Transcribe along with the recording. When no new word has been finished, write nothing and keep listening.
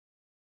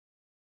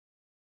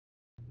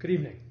Good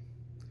evening.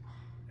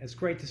 It's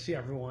great to see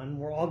everyone.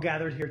 We're all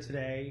gathered here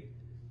today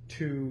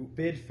to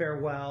bid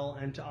farewell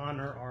and to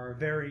honor our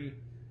very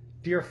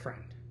dear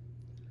friend,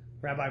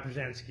 Rabbi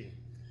Pruzansky,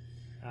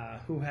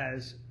 who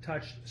has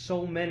touched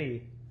so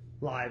many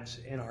lives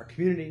in our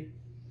community,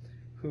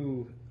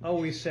 who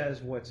always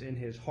says what's in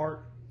his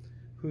heart,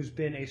 who's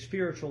been a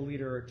spiritual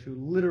leader to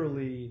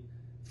literally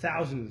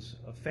thousands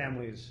of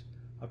families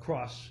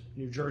across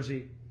New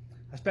Jersey,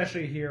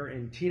 especially here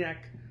in Teaneck,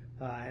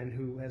 and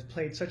who has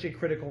played such a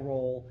critical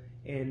role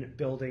in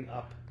building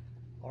up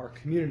our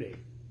community.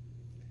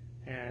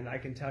 And I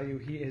can tell you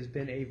he has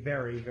been a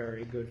very,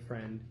 very good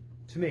friend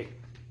to me.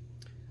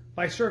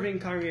 By serving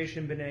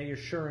Congregation Bnai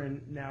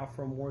Yeshurun now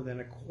for more than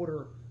a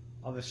quarter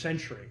of a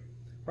century,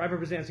 Rabbi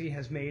Pruzansky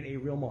has made a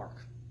real mark.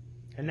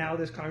 And now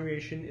this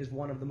congregation is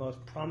one of the most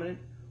prominent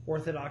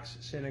Orthodox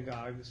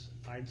synagogues,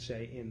 I'd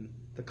say, in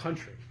the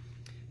country.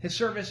 His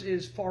service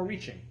is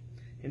far-reaching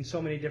in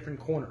so many different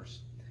corners.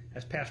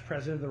 As past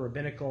president of the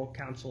Rabbinical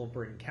Council of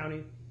Bergen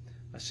County,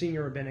 a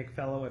senior rabbinic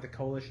fellow at the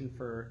Coalition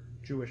for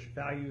Jewish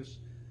Values,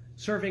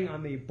 serving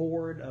on the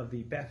board of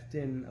the Beth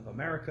Din of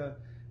America,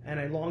 and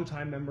a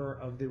longtime member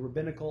of the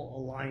Rabbinical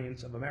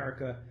Alliance of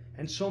America,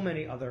 and so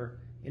many other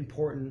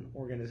important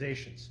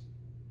organizations.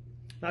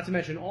 Not to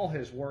mention all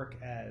his work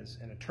as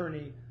an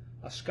attorney,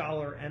 a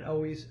scholar, and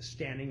always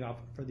standing up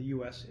for the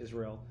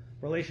U.S.-Israel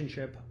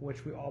relationship,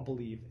 which we all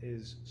believe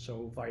is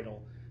so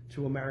vital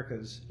to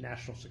America's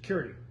national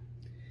security.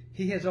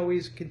 He has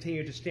always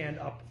continued to stand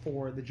up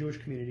for the Jewish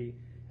community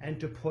and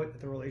to put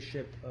the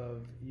relationship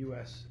of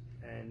U.S.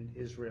 and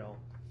Israel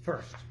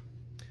first.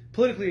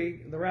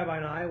 Politically, the rabbi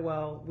and I,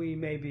 well, we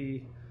may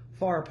be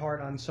far apart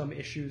on some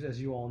issues,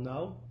 as you all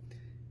know.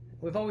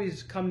 We've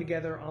always come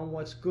together on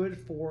what's good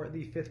for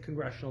the 5th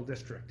Congressional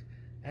District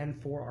and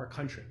for our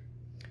country.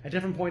 At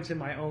different points in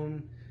my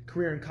own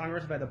career in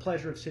Congress, I've had the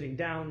pleasure of sitting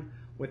down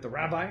with the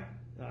rabbi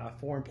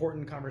for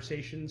important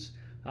conversations.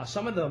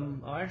 Some of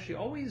them are actually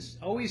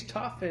always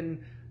tough,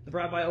 and the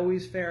rabbi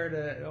always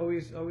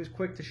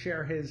quick to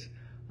share his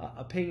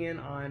opinion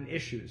on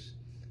issues,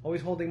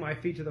 always holding my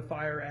feet to the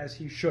fire as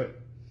he should.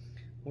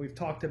 We've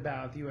talked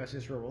about the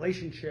U.S.-Israel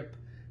relationship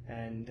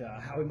and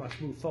how we must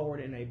move forward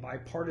in a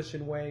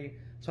bipartisan way,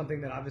 something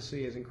that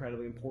obviously is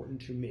incredibly important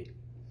to me.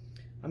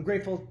 I'm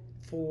grateful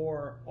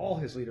for all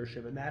his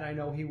leadership, and that I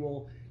know he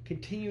will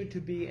continue to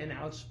be an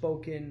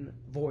outspoken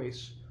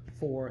voice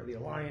for the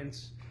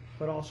Alliance,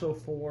 but also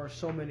for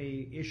so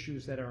many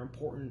issues that are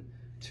important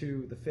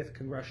to the 5th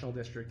Congressional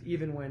District,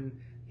 even when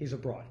he's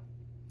abroad.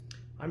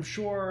 I'm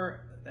sure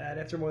that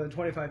after more than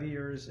 25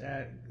 years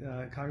at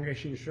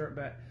Congregation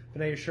Bnai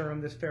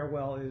Yeshurun, this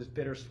farewell is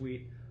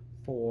bittersweet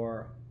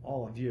for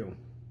all of you.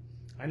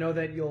 I know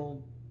that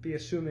you'll be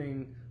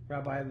assuming,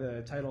 Rabbi,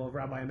 the title of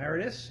Rabbi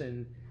Emeritus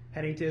and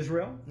heading to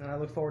Israel, and I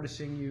look forward to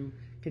seeing you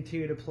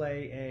continue to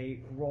play a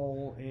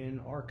role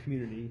in our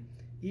community,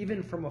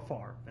 even from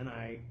afar, and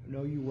I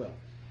know you will.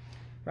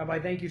 Rabbi,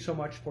 thank you so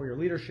much for your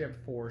leadership,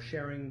 for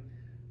sharing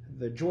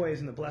the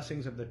joys and the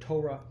blessings of the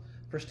Torah,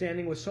 for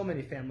standing with so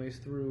many families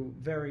through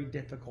very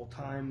difficult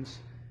times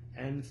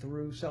and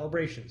through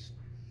celebrations,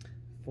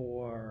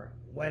 for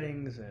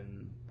weddings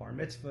and bar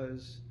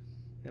mitzvahs,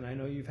 and I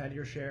know you've had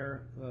your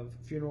share of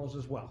funerals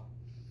as well.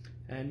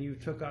 And you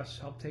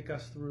helped take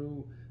us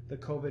through the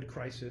COVID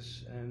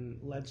crisis and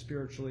led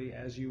spiritually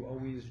as you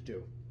always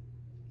do.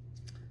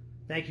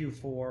 Thank you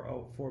for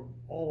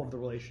all of the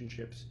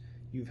relationships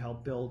you've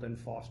helped build and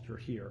foster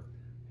here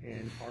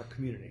in our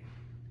community.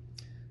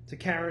 To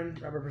Karen,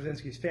 Rabbi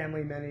Pruzanskys'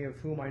 family, many of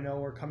whom I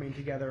know are coming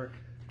together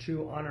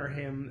to honor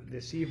him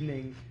this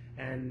evening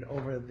and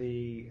over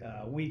the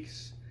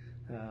weeks,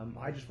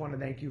 I just want to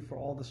thank you for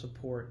all the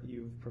support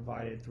you've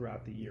provided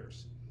throughout the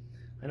years.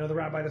 I know the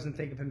rabbi doesn't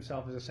think of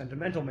himself as a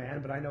sentimental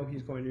man, but I know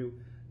he's going to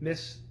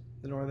miss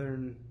the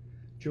northern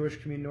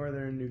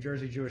New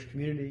Jersey Jewish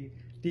community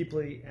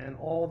deeply, and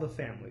all the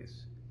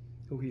families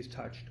who he's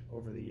touched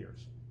over the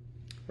years.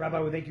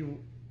 Rabbi, we thank you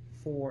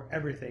for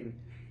everything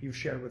you've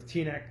shared with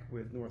Teaneck,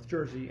 with North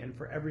Jersey, and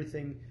for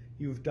everything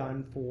you've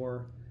done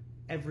for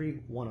every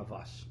one of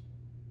us.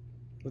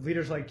 With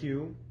leaders like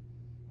you,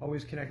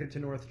 always connected to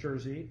North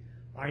Jersey,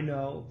 I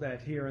know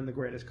that here in the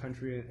greatest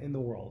country in the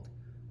world,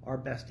 our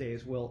best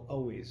days will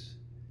always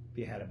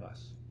be ahead of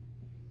us.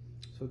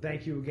 So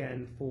thank you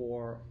again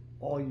for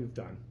all you've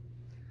done.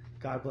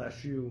 God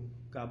bless you,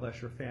 God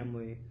bless your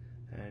family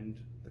and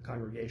the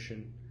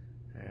congregation,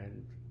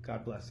 and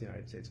God bless the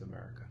United States of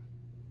America.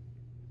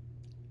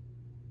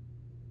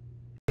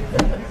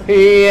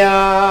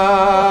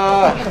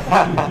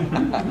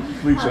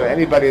 So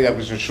anybody that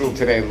was in shul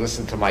today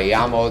listened to my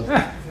yamod,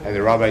 and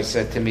the rabbi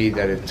said to me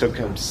that it took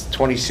him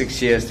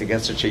 26 years to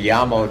get such a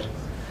yamod.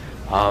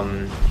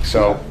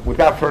 So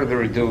without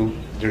further ado,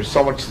 there's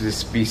so much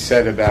to be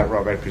said about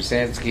Rabbi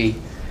Pruzansky.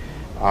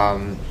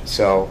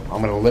 So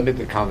I'm going to limit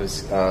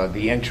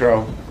the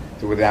intro.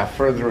 So without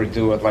further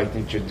ado, I'd like to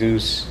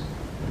introduce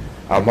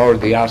Mor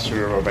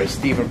Diasher, Rabbi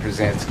Stephen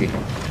Pruzansky.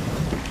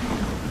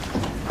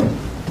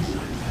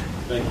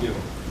 Thank you.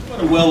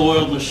 What a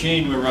well-oiled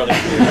machine we're running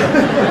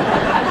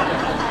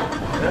here.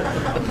 All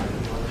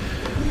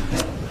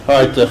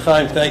right,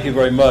 Chaim, thank you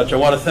very much. I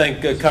want to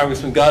thank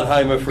Congressman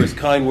Gottheimer for his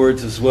kind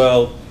words as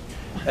well.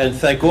 And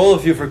thank all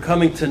of you for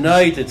coming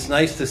tonight. It's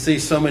nice to see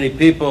so many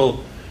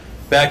people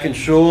back in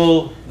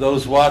shul.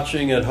 Those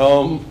watching at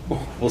home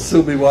will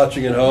soon be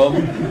watching at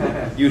home.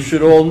 You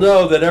should all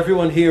know that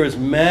everyone here is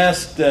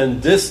masked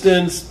and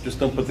distanced. Just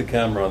don't put the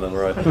camera on them, all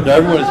right? No,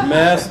 everyone is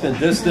masked and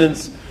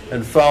distanced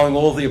and following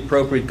all the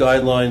appropriate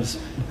guidelines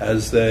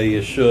as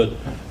they should.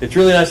 It's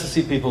really nice to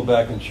see people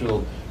back in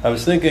shul. I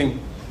was thinking,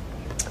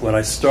 when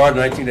I started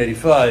in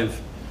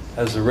 1985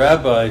 as a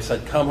rabbi, so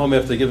I'd come home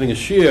after giving a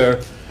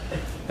shiur,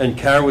 and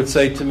Karen would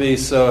say to me,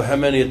 so how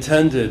many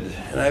attended?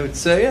 And I would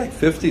say,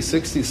 50,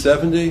 60,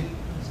 70.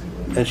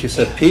 And she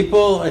said,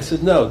 people? I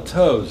said, no,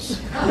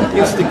 toes. I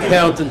used to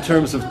count in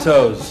terms of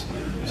toes.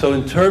 So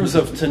in terms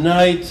of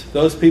tonight,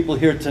 those people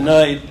here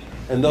tonight,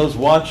 and those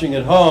watching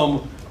at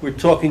home, we're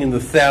talking in the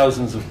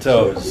thousands of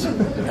toes.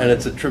 And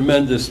it's a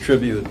tremendous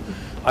tribute.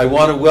 I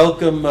want to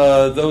welcome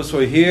those who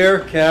are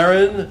here,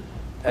 Karen,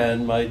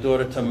 and my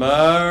daughter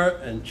Tamar,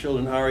 and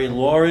children Ari and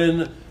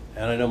Lauren,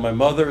 and I know my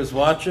mother is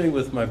watching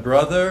with my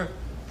brother,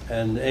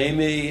 and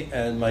Amy,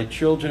 and my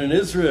children in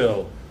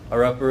Israel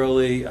are up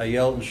early,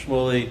 Ayel and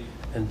Shmuley,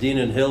 and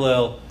Dina and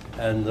Hillel,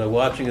 and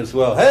watching as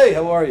well. Hey,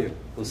 how are you?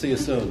 We'll see you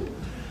soon.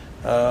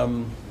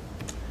 I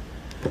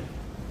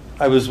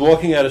was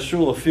walking out of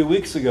shul a few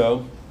weeks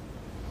ago,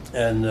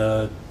 and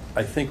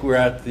I think we're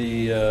at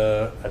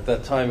at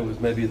that time it was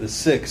maybe the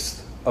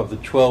 6th of the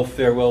 12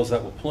 farewells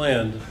that were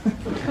planned.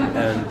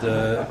 And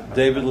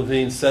David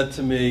Levine said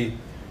to me,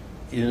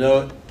 you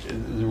know, it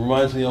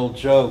reminds me of the old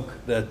joke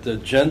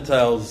that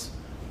Gentiles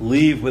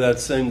leave without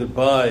saying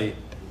goodbye.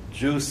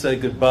 Jews say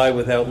goodbye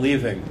without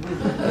leaving.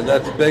 And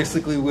that's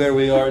basically where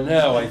we are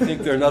now. I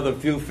think there are another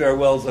few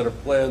farewells that are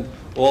planned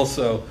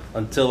also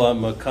until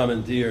I'm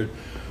commandeered.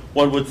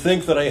 One would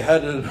think that I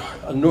had an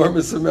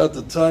enormous amount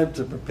of time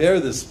to prepare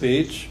this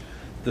speech.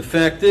 The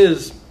fact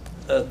is,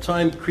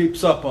 time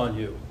creeps up on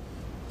you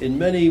in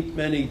many,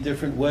 many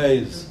different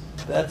ways.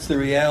 That's the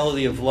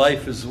reality of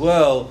life as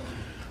well.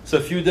 So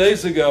a few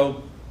days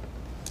ago,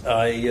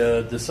 I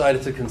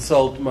decided to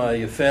consult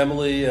my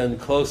family and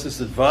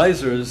closest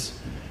advisors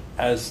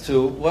as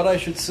to what I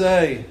should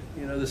say,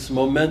 this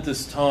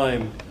momentous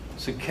time.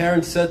 So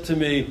Karen said to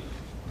me,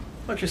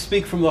 why don't you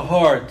speak from the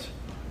heart?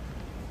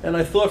 And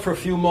I thought for a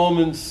few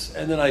moments,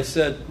 and then I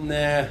said,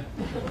 nah,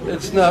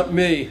 it's not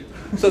me.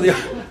 So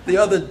the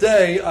other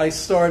day, I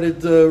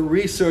started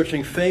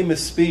researching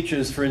famous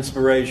speeches for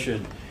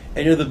inspiration.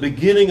 And the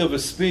beginning of a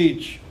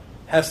speech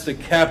has to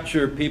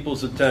capture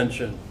people's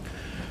attention.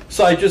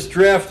 So I just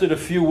drafted a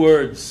few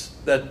words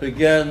that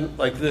began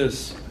like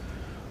this.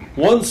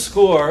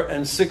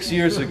 106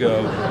 years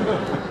ago,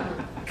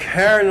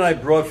 Karen and I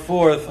brought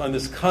forth on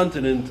this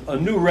continent a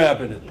new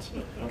rabbinate,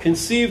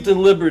 conceived in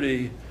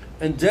liberty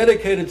and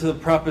dedicated to the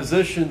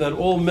proposition that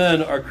all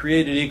men are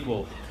created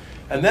equal.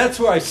 And that's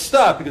where I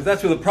stop, because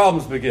that's where the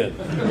problems begin.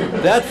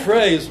 That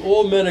phrase,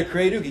 all men are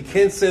created equal, you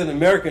can't say it in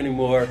America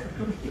anymore.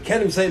 You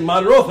can't even say it in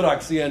modern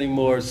Orthodoxy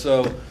anymore.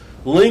 So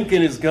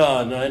Lincoln is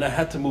gone, and I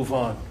had to move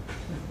on.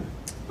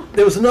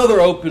 There was another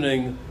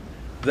opening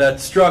that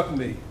struck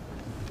me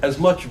as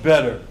much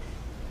better.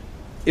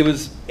 It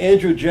was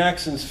Andrew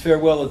Jackson's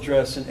farewell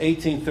address in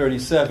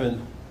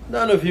 1837.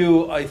 None of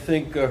you, I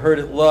think, heard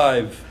it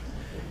live.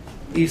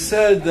 He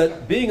said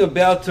that being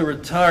about to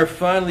retire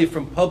finally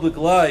from public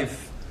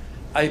life,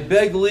 I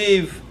beg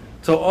leave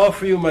to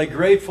offer you my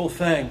grateful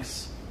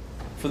thanks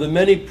for the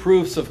many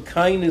proofs of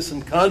kindness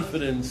and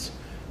confidence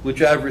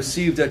which I have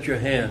received at your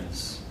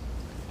hands.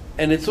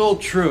 And it's all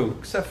true,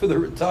 except for the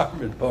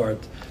retirement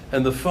part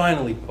and the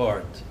finally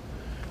part.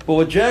 But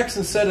what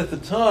Jackson said at the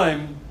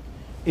time,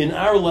 in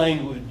our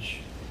language,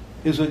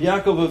 is what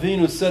Yaakov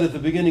Avinu said at the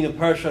beginning of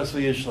Parshas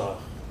Vayishlach.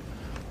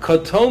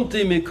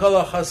 Katonti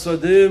mikol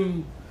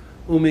hachasodim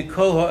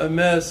umikol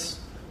ha'emes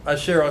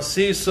asher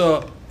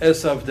asisa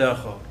es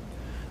avdecha.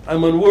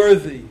 I'm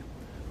unworthy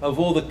of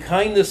all the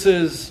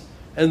kindnesses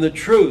and the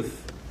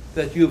truth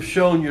that you have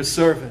shown your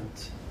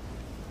servant.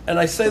 And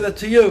I say that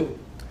to you,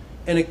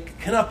 and it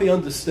cannot be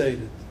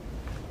understated.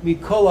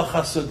 Mikol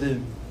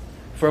hachasodim,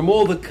 from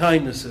all the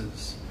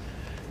kindnesses.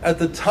 At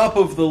the top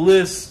of the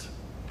list,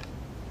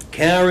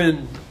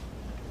 Karen,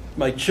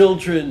 my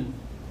children,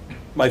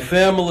 my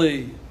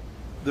family.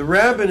 The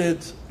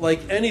rabbinate, like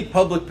any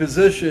public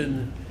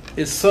position,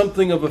 is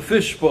something of a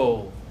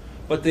fishbowl,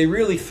 but they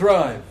really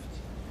thrived.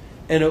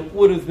 And it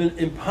would have been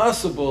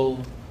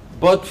impossible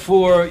but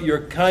for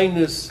your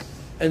kindness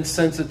and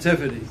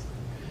sensitivity.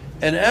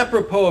 And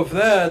apropos of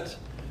that,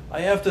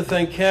 I have to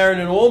thank Karen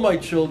and all my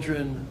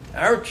children,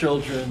 our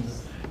children,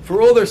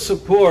 for all their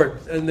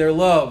support and their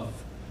love.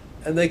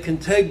 And they can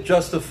take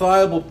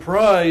justifiable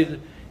pride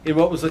in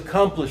what was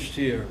accomplished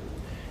here.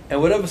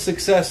 And whatever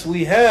success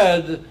we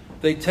had,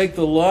 they take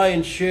the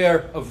lion's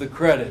share of the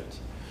credit.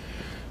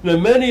 Now,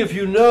 many of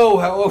you know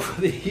how over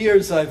the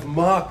years I've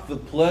mocked the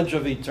pledge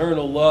of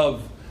eternal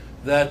love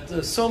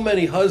that so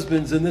many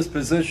husbands in this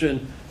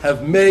position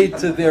have made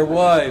to their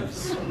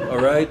wives, all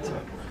right?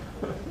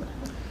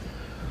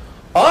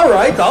 All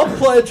right, I'll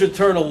pledge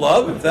eternal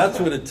love if that's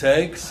what it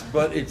takes,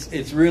 but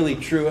it's really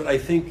true, and I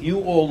think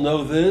you all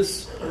know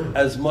this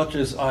as much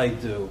as I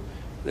do.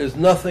 There's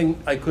nothing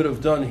I could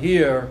have done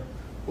here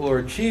or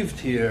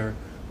achieved here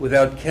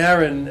without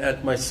Karen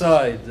at my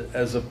side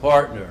as a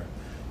partner.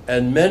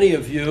 And many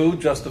of you,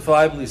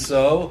 justifiably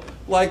so,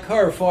 like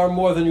her far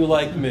more than you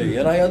like me,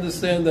 and I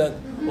understand that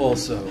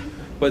also.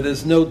 But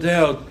there's no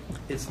doubt,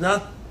 it's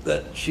not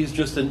that she's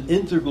just an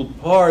integral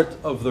part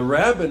of the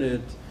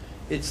rabbinate,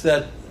 it's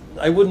that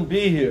I wouldn't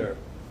be here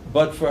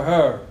but for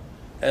her.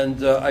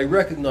 And I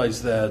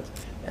recognize that.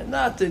 And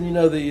not in,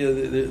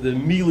 the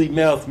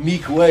mealy-mouthed,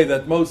 meek way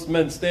that most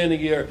men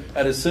standing here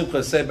at a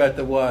simcha say about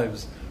their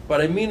wives.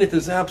 But I mean it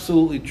is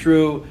absolutely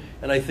true,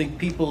 and I think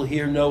people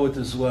here know it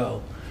as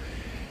well.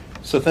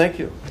 So thank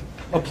you.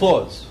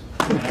 Applause.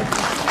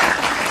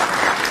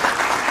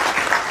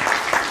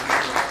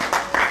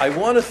 I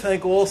want to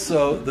thank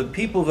also the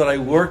people that I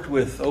worked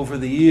with over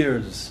the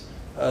years,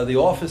 the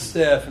office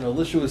staff, and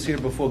Alicia was here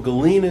before,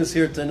 Galina is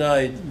here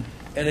tonight,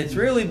 and it's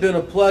really been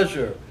a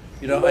pleasure.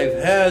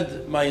 I've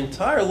had my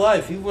entire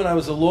life, even when I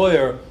was a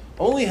lawyer,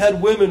 only had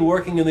women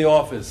working in the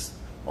office.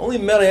 Only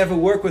men I ever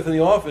worked with in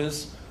the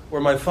office were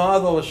my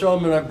father,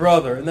 Lashalom, and my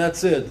brother, and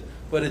that's it.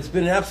 But it's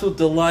been an absolute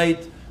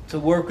delight to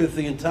work with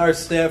the entire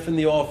staff in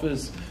the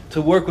office,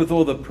 to work with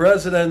all the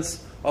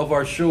presidents of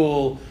our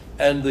shul,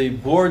 and the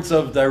boards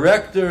of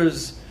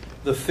directors,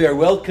 the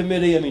farewell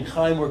committee.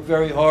 Chaim worked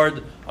very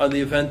hard on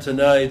the event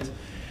tonight.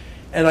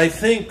 And I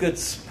think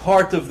it's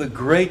part of the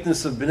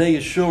greatness of Bnai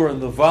Yeshurun,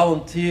 the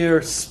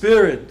volunteer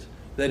spirit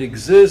that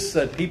exists,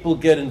 that people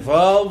get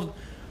involved.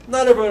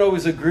 Not everyone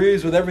always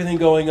agrees with everything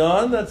going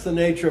on. That's the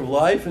nature of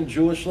life and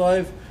Jewish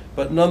life.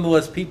 But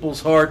nonetheless,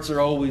 people's hearts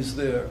are always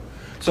there.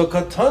 So,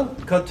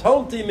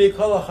 katonti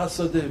mikol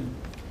hachasadim.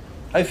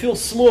 I feel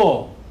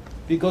small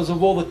because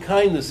of all the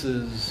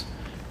kindnesses.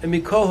 And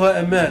mikol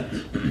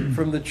ha'emet,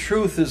 from the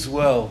truth as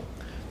well.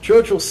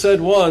 Churchill said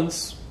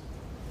once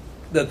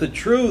that the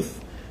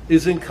truth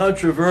is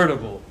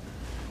incontrovertible.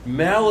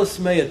 Malice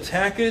may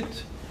attack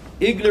it,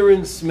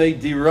 ignorance may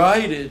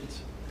deride it,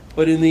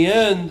 but in the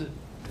end,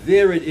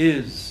 there it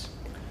is.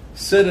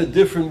 Said a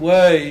different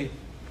way,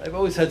 I've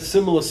always had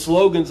similar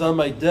slogans on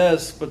my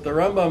desk, but the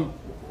Rambam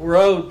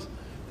wrote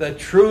that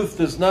truth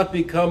does not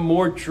become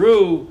more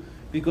true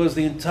because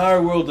the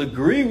entire world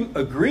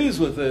agrees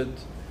with it,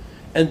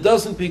 and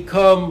doesn't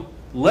become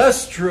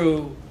less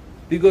true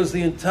because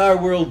the entire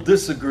world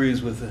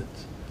disagrees with it.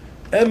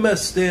 Emes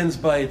stands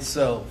by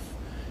itself.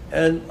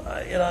 And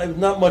I'm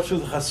not much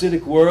of the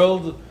Hasidic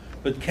world,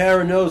 but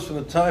Karen knows from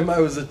the time I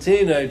was a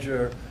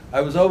teenager,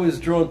 I was always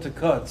drawn to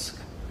Kutsk.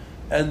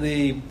 And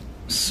the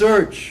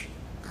search,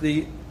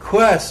 the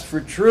quest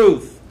for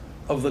truth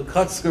of the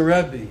Kutsker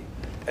Rebbe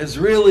as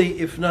really,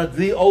 if not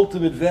the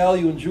ultimate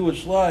value in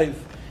Jewish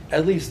life,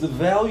 at least the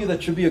value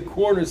that should be a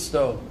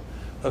cornerstone,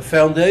 a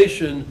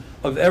foundation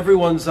of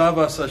everyone's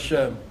Avas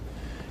Hashem.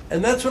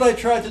 And that's what I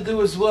try to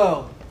do as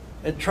well,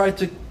 and try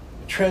to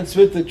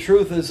transmit the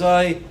truth as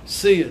I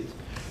see it.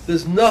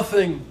 There's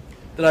nothing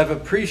that I've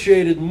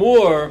appreciated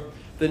more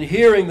than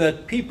hearing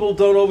that people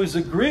don't always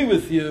agree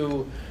with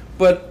you,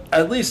 but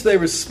at least they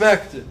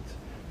respect it,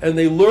 and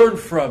they learn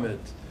from it,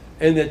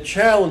 and they're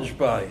challenged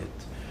by it.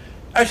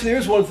 Actually,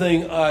 here's one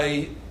thing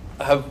I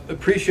have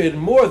appreciated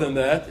more than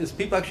that, is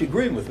people actually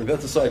agreeing with me.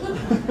 That's a cycle.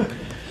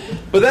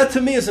 But that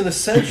to me is an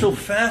essential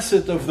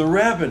facet of the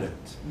rabbinate,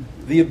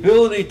 the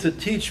ability to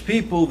teach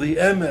people the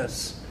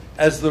emes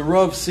as the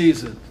Rav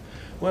sees it.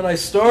 When I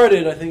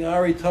started, I think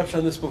Ari touched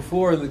on this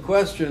before in the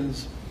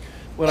questions,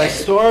 when I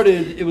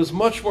started, it was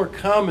much more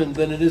common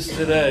than it is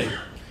today.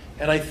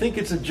 And I think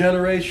it's a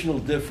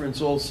generational difference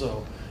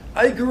also.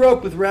 I grew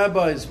up with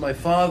rabbis, my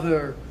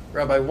father,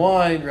 Rabbi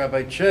Wein,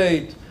 Rabbi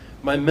Chait,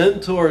 my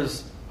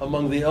mentors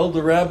among the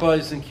elder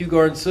rabbis in Kew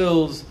Garden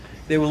Sills.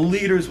 They were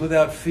leaders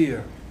without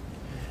fear.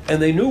 And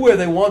they knew where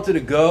they wanted to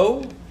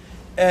go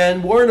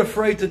and weren't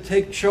afraid to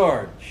take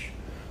charge.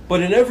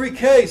 But in every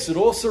case, it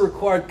also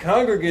required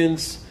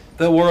congregants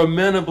that were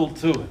amenable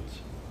to it.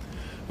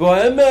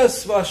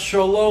 V'emes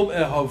v'shalom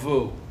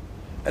ehavu.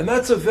 And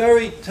that's a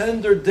very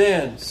tender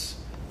dance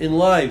in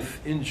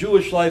life, in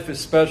Jewish life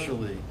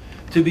especially,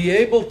 to be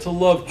able to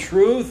love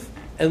truth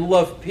and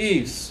love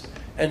peace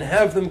and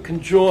have them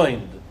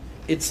conjoined.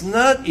 It's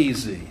not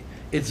easy.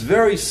 It's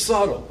very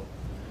subtle.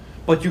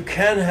 But you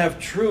can have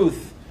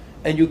truth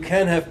and you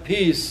can have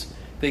peace.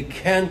 They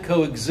can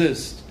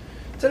coexist.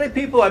 Today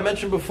people, I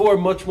mentioned before,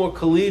 much more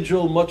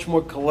collegial, much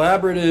more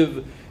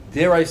collaborative,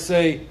 dare I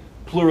say,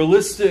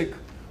 pluralistic.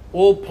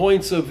 All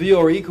points of view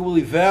are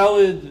equally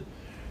valid.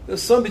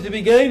 There's something to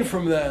be gained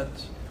from that.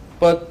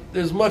 But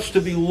there's much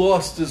to be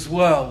lost as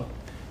well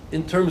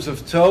in terms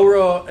of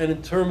Torah and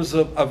in terms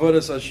of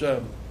Avodas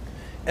Hashem.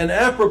 And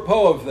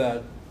apropos of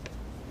that,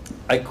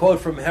 I quote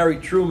from Harry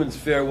Truman's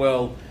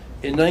farewell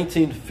in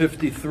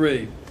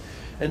 1953.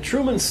 And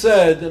Truman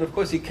said, and of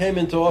course he came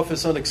into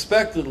office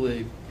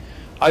unexpectedly,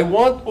 I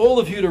want all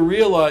of you to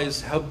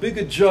realize how big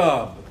a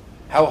job,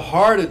 how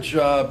hard a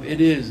job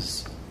it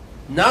is,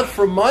 not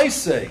for my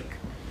sake,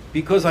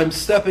 because I'm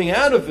stepping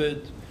out of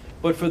it,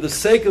 but for the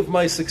sake of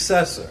my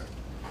successor.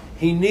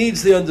 He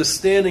needs the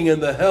understanding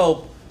and the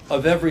help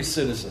of every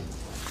citizen.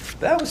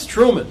 That was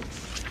Truman.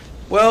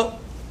 Well,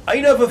 I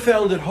never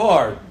found it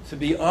hard, to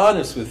be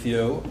honest with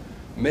you.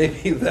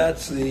 Maybe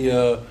that's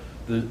the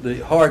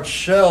hard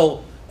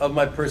shell of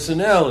my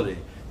personality.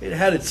 It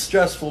had its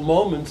stressful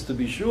moments, to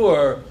be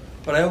sure,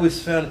 but I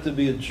always found it to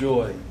be a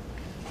joy.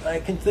 I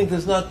can think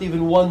there's not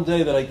even one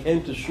day that I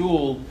came to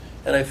shul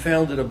and I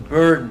found it a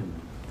burden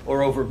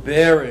or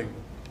overbearing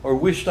or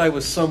wished I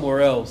was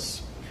somewhere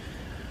else.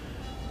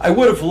 I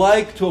would have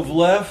liked to have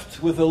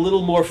left with a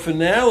little more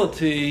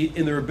finality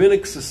in the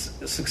rabbinic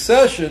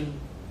succession,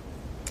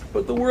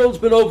 but the world's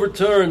been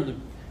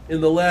overturned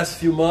in the last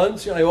few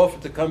months. I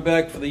offered to come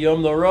back for the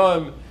Yom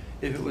Noram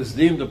if it was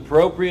deemed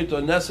appropriate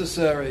or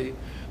necessary.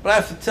 But I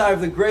have to tell you, I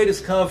have the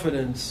greatest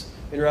confidence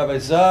in Rabbi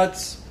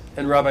Zatz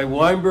and Rabbi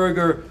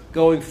Weinberger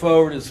going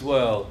forward as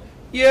well.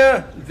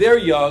 Yeah, they're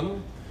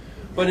young,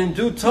 but in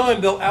due time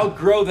they'll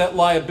outgrow that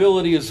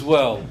liability as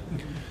well.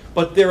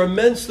 But they're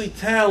immensely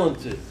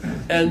talented,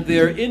 and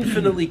they're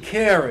infinitely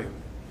caring,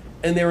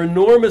 and they're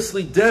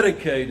enormously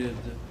dedicated,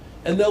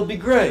 and they'll be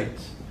great.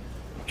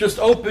 Just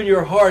open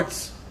your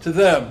hearts to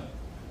them.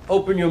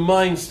 Open your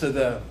minds to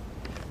them.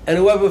 And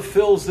whoever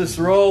fills this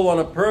role on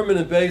a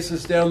permanent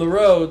basis down the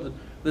road,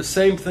 the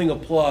same thing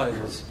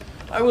applies.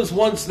 I was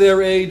once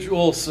their age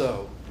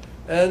also.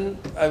 And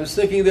I was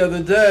thinking the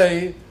other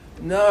day,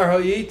 Nar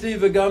ha'iti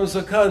v'gam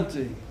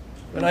zakanti.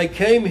 When I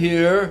came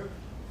here,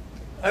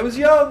 I was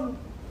young,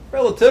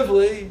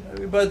 relatively,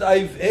 but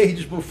I've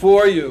aged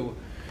before you.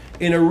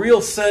 In a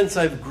real sense,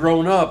 I've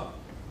grown up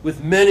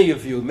with many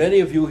of you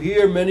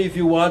here, many of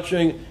you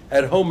watching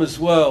at home as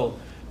well.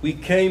 We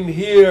came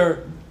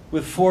here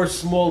with 4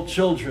 small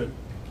children.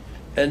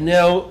 And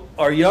now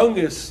our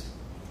youngest,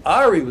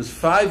 Ari, was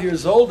 5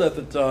 years old at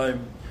the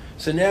time.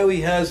 So now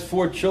he has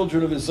 4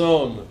 children of his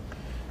own.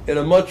 In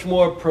a much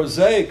more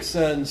prosaic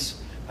sense,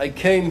 I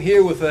came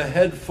here with a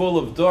head full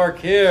of dark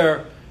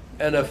hair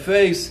and a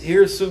face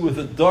hirsute with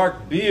a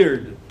dark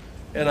beard.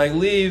 And I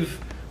leave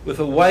with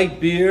a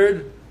white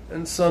beard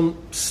and some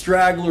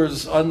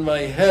stragglers on my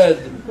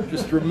head,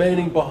 just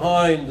remaining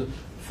behind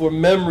for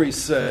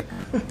memory's sake.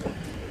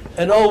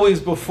 And always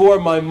before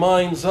my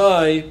mind's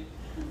eye,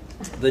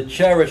 the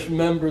cherished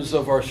members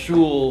of our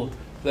shul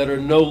that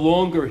are no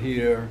longer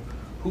here,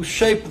 who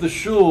shaped the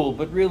shul,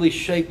 but really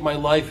shaped my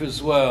life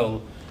as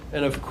well.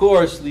 And of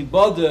course,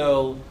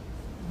 libadel,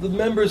 the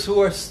members who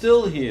are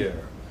still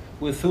here,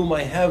 with whom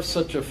I have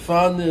such a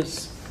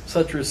fondness,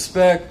 such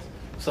respect,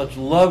 such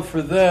love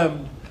for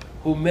them,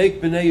 who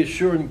make Bnai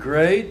Yeshurun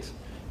great,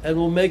 and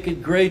will make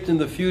it great in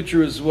the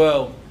future as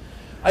well.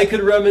 I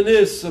could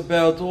reminisce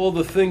about all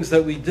the things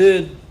that we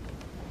did,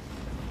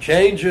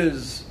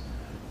 changes,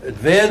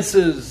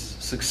 advances,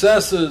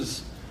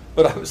 successes,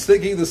 but I was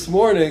thinking this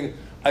morning,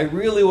 I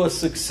really was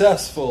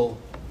successful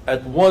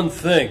at one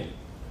thing,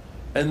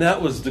 and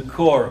that was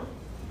decorum.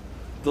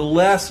 The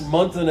last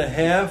month and a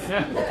half,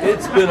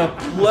 it's been a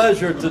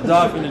pleasure to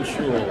daven in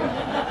shul.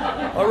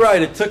 All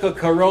right, it took a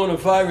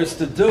coronavirus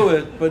to do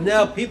it, but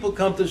now people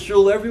come to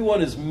shul,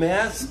 everyone is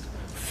masked,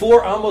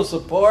 4 amos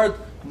apart,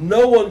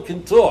 no one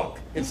can talk.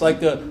 It's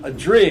like a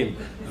dream.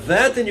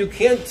 That, and you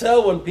can't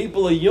tell when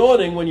people are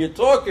yawning when you're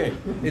talking.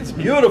 It's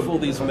beautiful,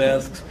 these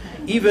masks.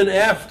 Even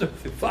after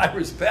the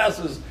virus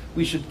passes,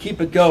 we should keep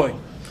it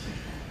going.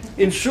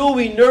 In shul,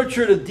 we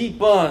nurtured a deep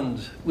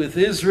bond with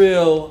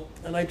Israel,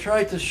 and I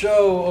tried to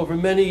show over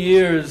many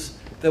years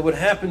that what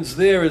happens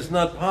there is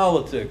not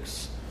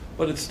politics,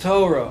 but it's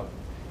Torah,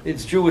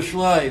 it's Jewish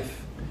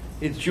life,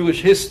 it's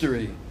Jewish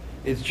history,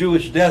 it's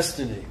Jewish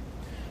destiny.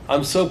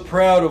 I'm so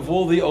proud of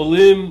all the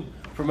olim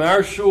from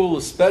our shul,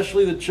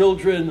 especially the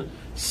children,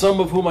 some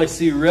of whom I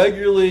see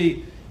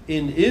regularly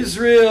in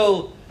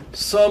Israel,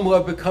 some who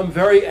have become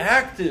very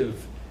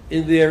active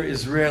in their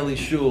Israeli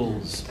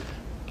shuls.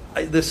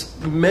 There's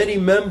many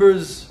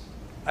members,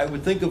 I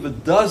would think of a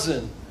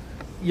dozen,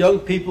 young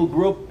people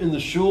grew up in the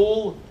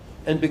shul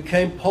and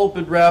became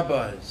pulpit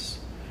rabbis.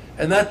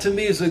 And that to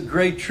me is a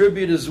great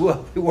tribute as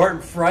well. They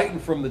weren't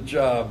frightened from the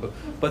job,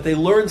 but they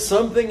learned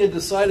something and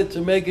decided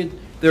to make it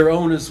their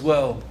own as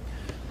well.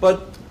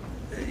 But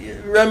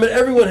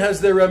everyone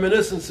has their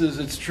reminiscences,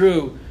 it's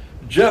true.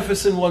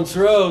 Jefferson once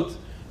wrote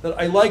that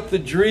I like the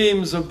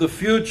dreams of the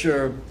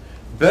future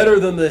better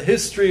than the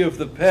history of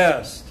the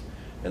past.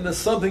 And there's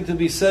something to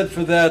be said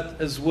for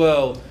that as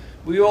well.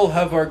 We all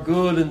have our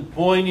good and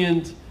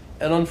poignant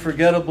and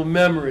unforgettable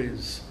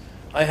memories.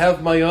 I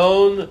have my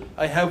own,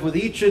 I have with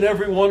each and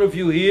every one of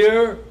you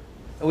here,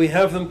 and we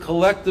have them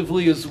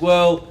collectively as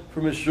well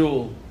from a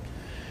shul.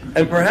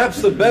 And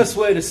perhaps the best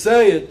way to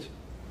say it,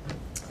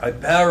 I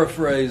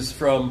paraphrase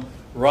from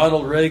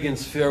Ronald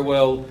Reagan's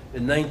farewell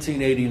in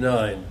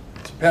 1989.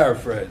 It's a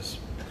paraphrase.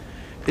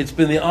 It's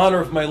been the honor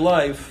of my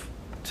life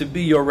to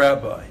be your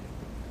rabbi.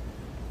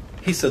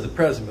 He said the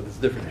president, but it's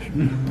a different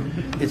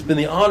issue. It's been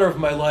the honor of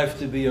my life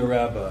to be a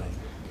rabbi.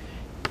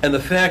 And the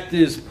fact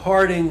is,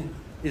 parting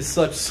is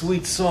such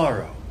sweet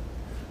sorrow.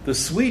 The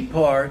sweet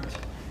part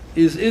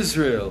is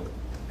Israel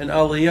and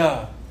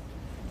aliyah,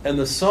 and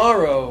the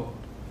sorrow,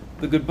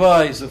 the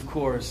goodbyes, of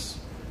course,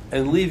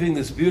 and leaving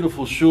this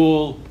beautiful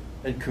shul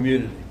and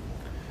community.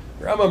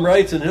 Rambam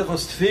writes in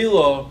Hilchos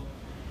Tefillah,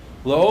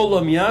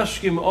 La'olam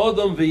yashkim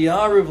odom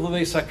v'yariv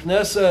leveis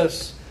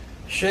hakneses,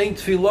 shein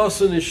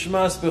tfilosu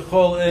nishmas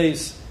b'chol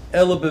eis,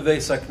 ela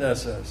beveis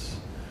hakneses.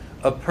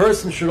 A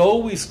person should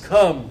always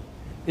come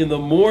in the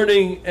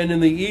morning and in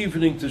the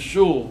evening to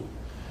shul,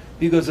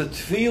 because a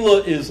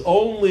tefillah is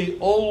only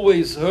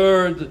always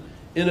heard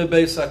in a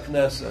beis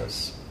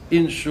hakneses,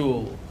 in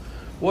shul.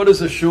 What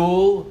is a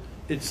shul?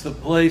 It's the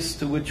place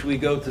to which we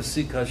go to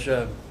seek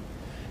Hashem.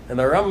 And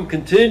the Rambam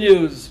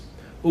continues,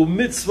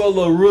 u'mitzvah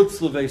lorutz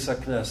leveis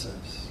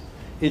hakneses.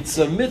 It's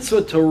a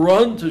mitzvah to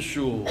run to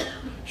shul.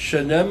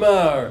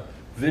 Shenemar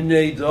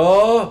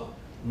v'neidah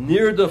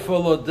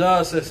nirdafa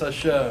lodas es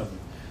Hashem.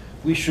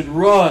 We should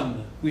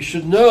run. We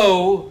should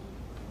know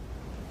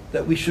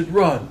that we should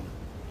run.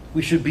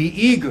 We should be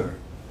eager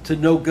to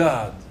know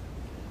God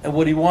and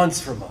what He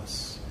wants from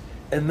us.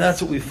 And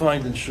that's what we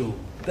find in shul.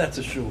 That's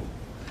a shul.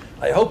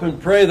 I hope and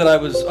pray that I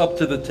was up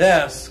to the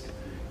task.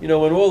 You know,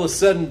 when all is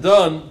said and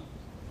done,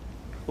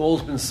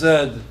 all's been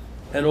said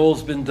and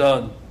all's been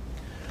done.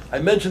 I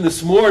mentioned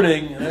this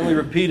morning, and I only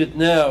repeat it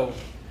now,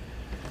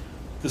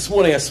 this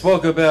morning I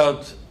spoke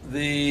about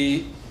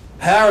the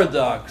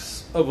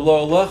paradox of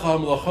lo alecha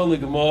melacha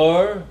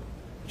ligmar,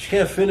 which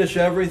can't finish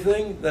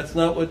everything. That's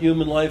not what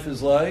human life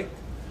is like.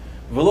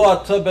 V'lo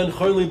ata ben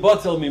chor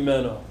libatel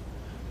mimeno,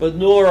 but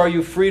nor are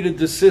you free to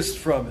desist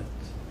from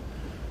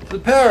it. The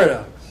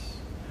paradox.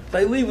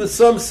 I leave with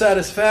some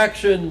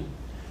satisfaction,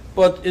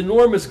 but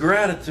enormous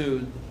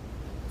gratitude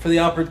for the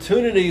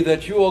opportunity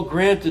that you all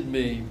granted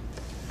me,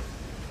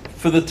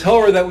 for the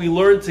Torah that we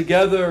learned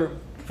together,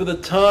 for the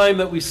time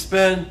that we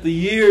spent, the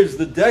years,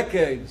 the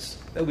decades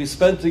that we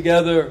spent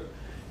together,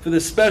 for the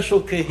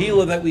special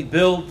kehillah that we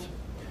built,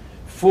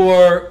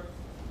 for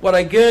what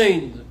I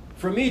gained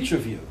from each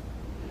of you,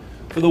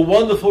 for the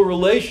wonderful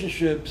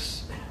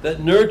relationships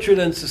that nurtured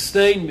and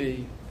sustained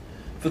me,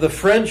 for the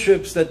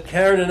friendships that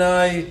Karen and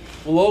I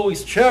will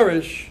always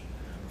cherish,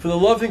 for the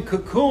loving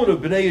cocoon of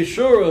Bnai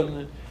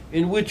Yeshurun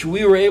in which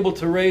we were able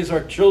to raise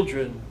our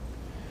children,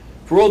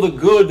 for all the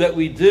good that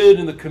we did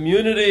in the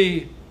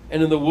community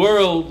and in the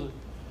world,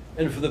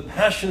 and for the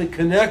passionate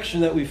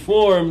connection that we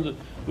formed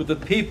with the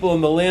people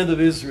in the land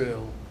of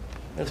Israel.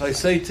 As I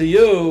say to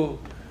you,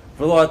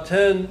 Lo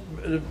atem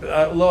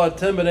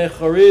b'nei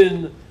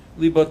chorin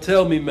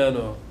libatel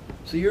mimeno.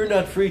 So you're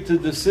not free to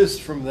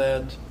desist from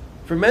that,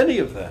 from any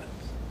of that.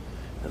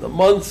 And the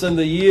months and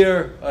the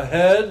year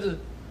ahead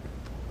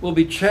will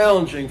be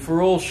challenging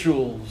for all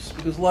shuls,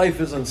 because life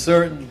is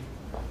uncertain.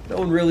 No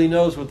one really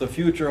knows what the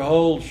future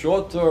holds,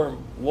 short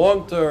term,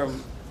 long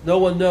term. No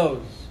one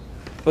knows.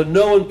 But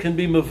no one can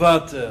be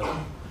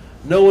mevatel.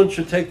 No one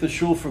should take the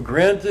shul for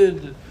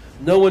granted.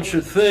 No one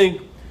should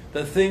think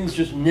that things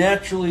just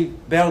naturally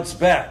bounce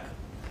back,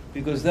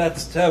 because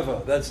that's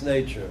teva, that's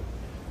nature.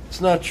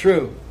 It's not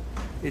true.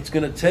 It's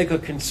going to take a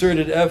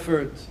concerted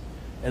effort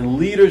and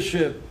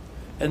leadership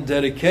and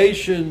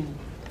dedication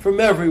from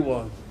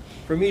everyone,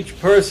 from each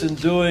person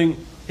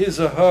doing his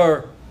or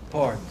her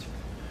part.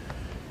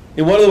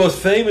 In one of the most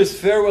famous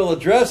farewell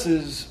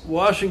addresses,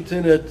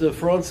 Washington at the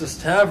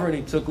Francis Tavern,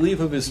 he took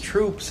leave of his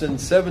troops in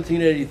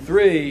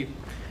 1783.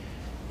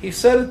 He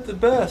said it the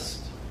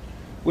best.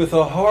 With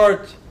a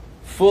heart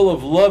full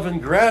of love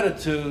and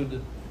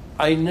gratitude,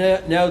 I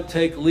now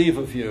take leave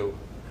of you.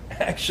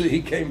 Actually,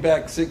 he came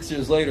back 6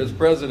 years later as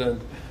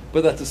president,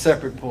 but that's a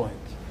separate point.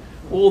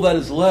 All that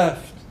is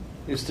left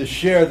is to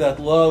share that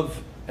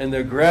love and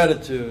their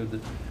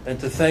gratitude, and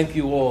to thank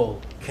you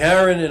all,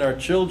 Karen and our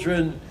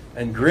children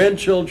and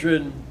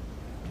grandchildren,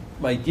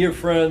 my dear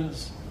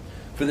friends,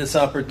 for this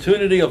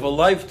opportunity of a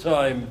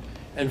lifetime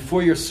and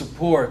for your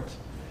support.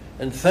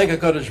 And thank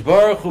HaKadosh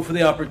Baruch Hu for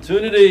the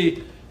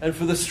opportunity and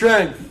for the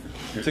strength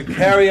to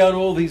carry out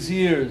all these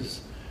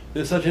years.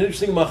 There's such an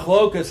interesting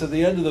machlokas at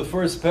the end of the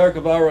first parak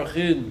of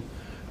Arachin.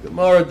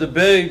 Gemara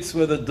debates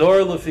whether dor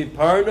lefi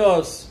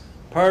parnos,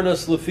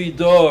 parnos lefi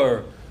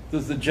dor.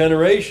 Does the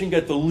generation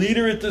get the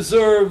leader it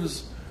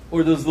deserves,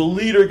 or does the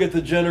leader get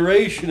the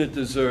generation it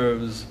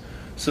deserves?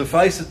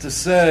 Suffice it to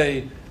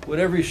say, what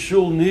every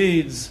shul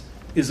needs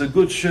is a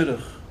good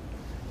shidduch.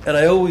 And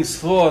I always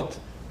thought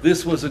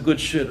this was a good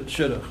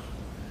shidduch.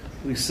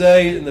 We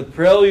say in the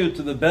prelude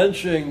to the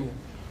benching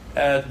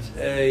at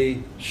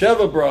a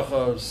Sheva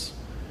Brachos,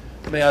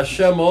 may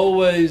Hashem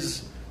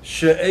always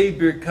she'ei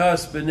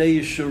birkas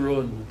b'nei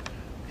Yeshurun.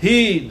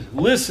 Heed,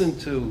 listen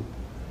to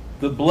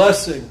the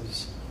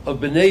blessings of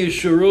Bnei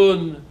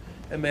Yeshurun,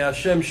 and may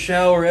Hashem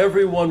shower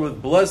everyone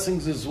with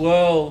blessings as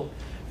well.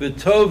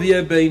 V'tov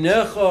yeh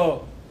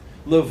beinecha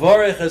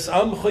levarech es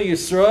amcha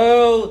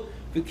Yisrael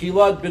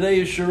v'kilat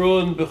Bnei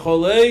Yeshurun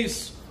b'chol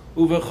eis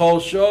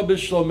u'v'chol shah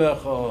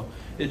b'shlomecha.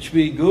 It should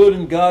be good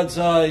in God's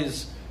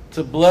eyes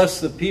to bless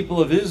the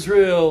people of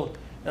Israel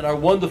and our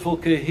wonderful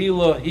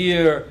kehillah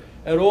here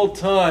at all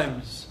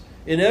times,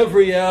 in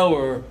every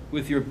hour,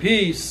 with your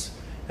peace.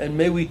 And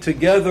may we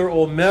together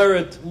all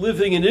merit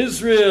living in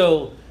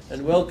Israel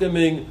and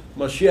welcoming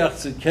Mashiach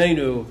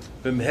Tzidkenu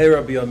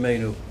b'mheira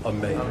b'yameinu.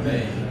 Amen.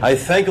 Amen. I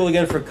thank you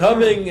again for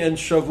coming, and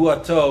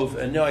Shavua Tov,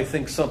 and now I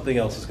think something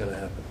else is going to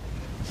happen.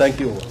 Thank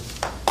you all.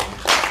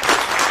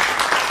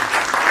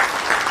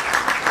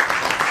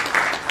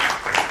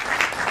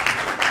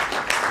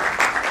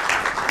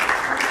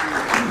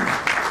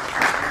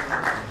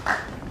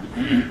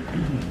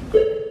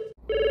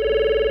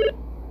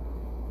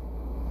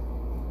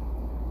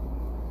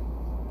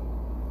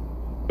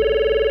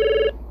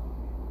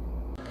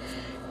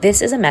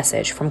 This is a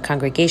message from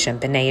Congregation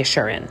Bnai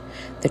Yeshurun.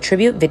 The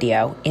tribute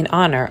video in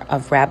honor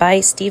of Rabbi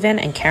Stephen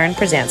and Karen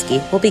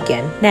Pruzansky will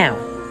begin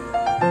now.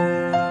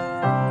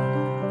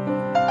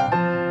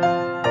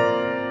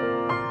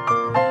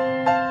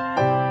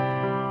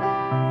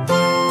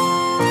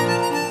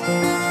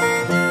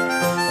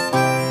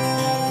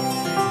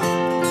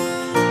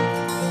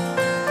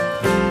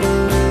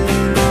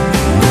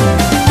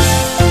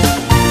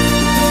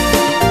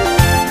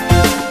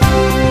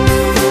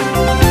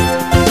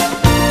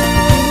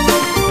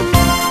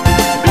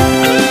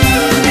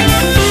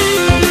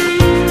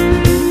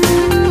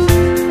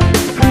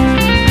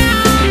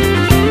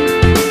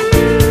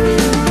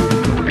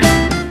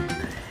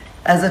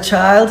 As a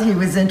child, he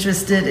was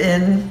interested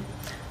in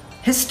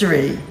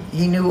history.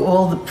 He knew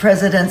all the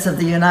presidents of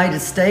the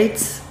United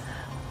States,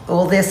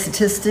 all their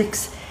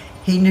statistics.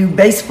 He knew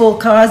baseball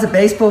cards, the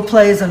baseball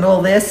players, and all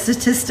their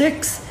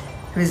statistics.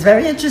 He was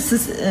very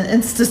interested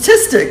in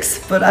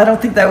statistics, but I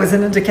don't think that was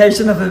an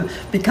indication of him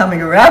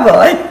becoming a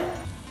rabbi.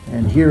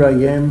 And here I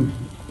am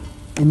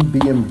in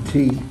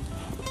BMT,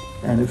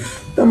 and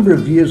a number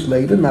of years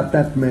later, not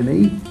that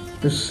many,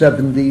 the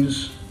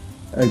 70s,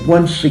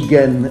 once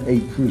again a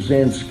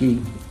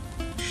Pruzansky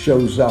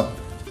shows up,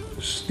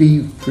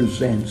 Steve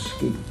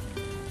Pruzansky.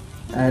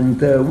 And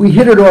we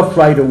hit it off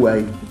right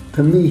away.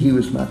 To me, he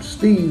was not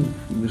Steve,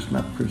 he was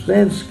not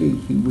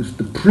Pruzansky, he was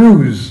the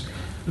Pruz,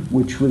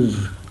 which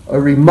was a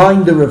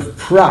reminder of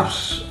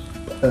Prus,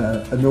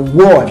 an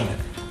award,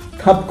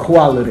 top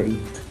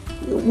quality.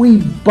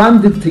 We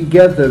bonded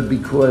together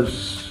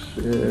because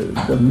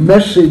the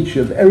message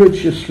of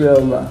Eretz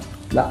Yisrael,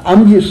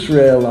 La'am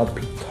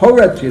Yisrael,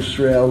 Torah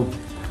Yisrael,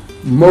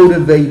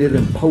 motivated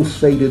and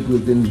pulsated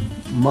within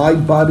my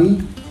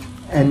body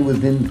and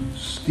within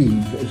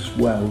Steve as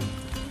well.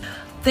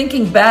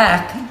 Thinking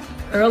back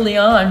early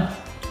on,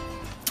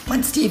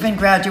 when Stephen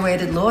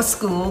graduated law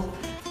school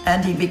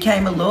and he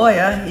became a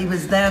lawyer, he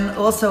was then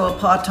also a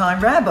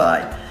part-time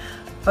rabbi.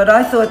 But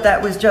I thought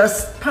that was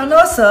just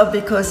parnasa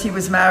because he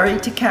was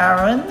married to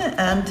Karen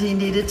and he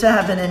needed to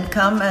have an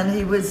income and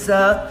he was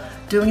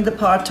doing the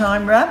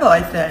part-time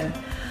rabbi thing.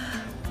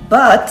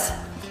 But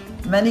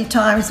many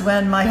times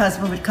when my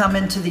husband would come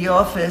into the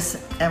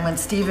office and when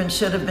Stephen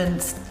should have been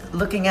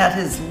looking at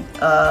his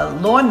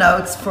law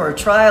notes for a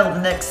trial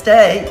the next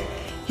day,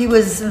 he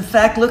was in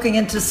fact looking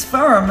into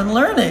Sforim and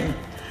learning.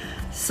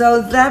 So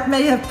that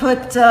may have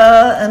put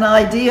an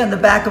idea in the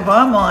back of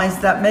our minds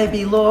that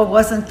maybe law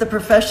wasn't the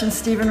profession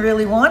Stephen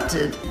really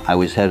wanted. I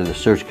was head of the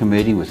search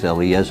committee with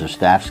Eliezer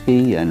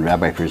Stavsky, and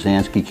Rabbi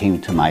Pruzanskys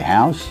came to my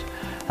house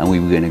and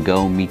we were going to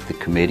go meet the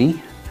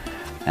committee.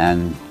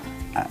 And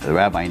the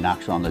rabbi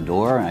knocks on the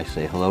door and I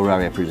say, "Hello,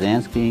 Rabbi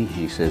Pruzansky."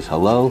 He says,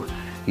 "Hello."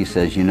 He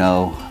says, "You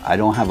know, I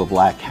don't have a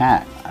black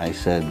hat." I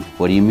said,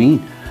 "What do you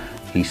mean?"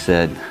 He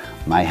said,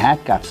 "My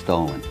hat got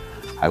stolen.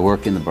 I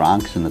work in the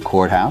Bronx in the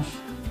courthouse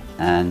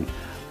and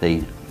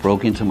they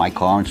broke into my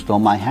car and stole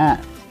my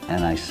hat."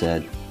 And I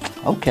said,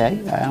 "Okay,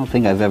 I don't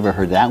think I've ever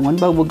heard that one,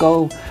 but we'll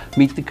go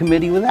meet the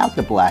committee without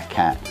the black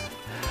hat."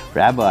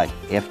 "Rabbi,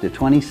 after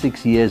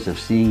 26 years of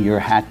seeing your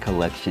hat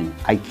collection,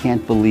 I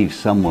can't believe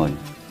someone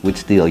would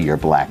steal your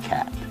black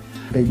hat."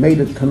 They made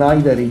it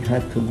tonight that he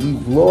had to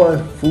leave law,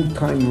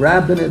 full-time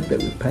rabbinate. They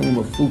would pay him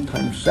a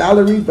full-time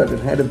salary, but it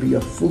had to be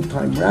a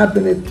full-time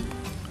rabbinate.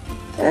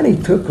 And he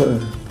took a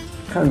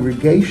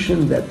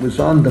congregation that was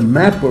on the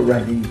map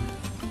already,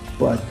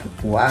 but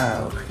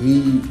wow,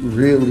 he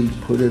really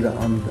put it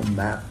on the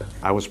map.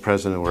 I was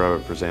president where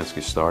Rabbi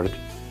Pruzansky started.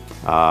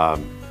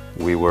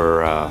 We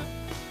were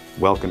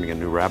welcoming a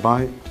new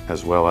rabbi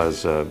as well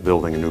as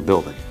building a new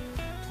building.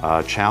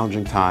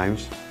 Challenging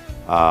times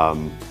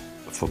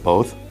for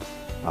both.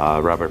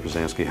 Rabbi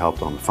Pruzansky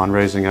helped on the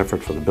fundraising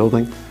effort for the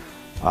building.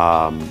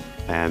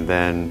 And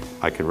then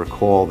I can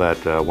recall that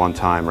one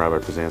time Rabbi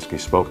Pruzansky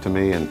spoke to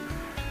me and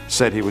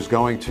said he was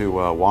going to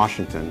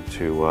Washington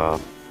to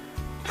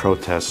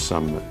protest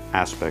some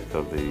aspect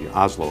of the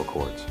Oslo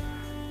Accords.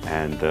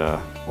 And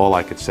all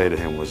I could say to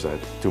him was that,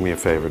 do me a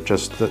favor,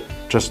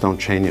 just don't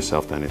chain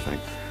yourself to anything,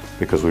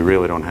 because we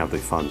really don't have the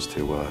funds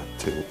to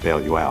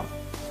bail you out.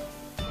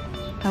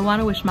 I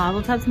want to wish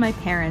Mazel Tov to my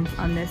parents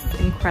on this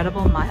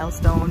incredible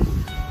milestone.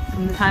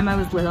 From the time I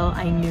was little,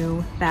 I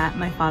knew that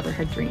my father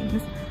had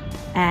dreams.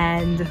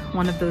 And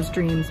one of those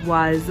dreams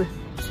was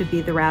to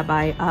be the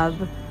rabbi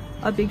of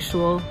a big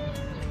shul.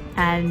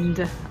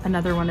 And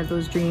another one of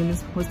those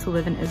dreams was to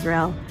live in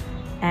Israel.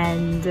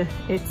 And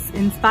it's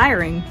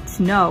inspiring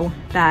to know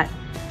that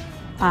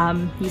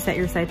you set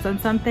your sights on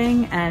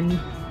something and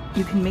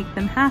you can make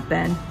them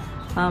happen.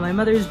 My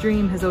mother's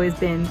dream has always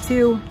been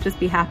to just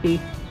be happy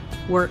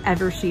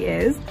wherever she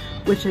is,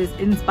 which is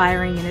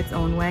inspiring in its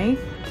own way.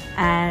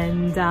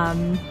 And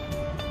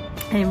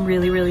I'm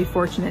really, really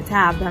fortunate to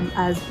have them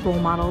as role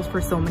models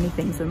for so many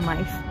things in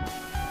life.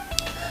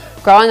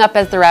 Growing up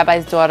as the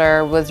rabbi's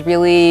daughter was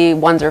really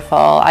wonderful.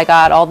 I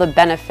got all the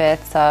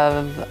benefits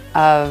of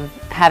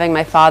having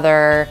my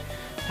father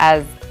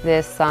as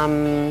this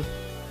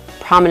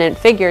prominent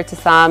figure to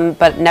some,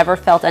 but never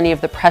felt any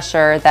of the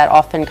pressure that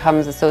often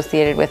comes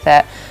associated with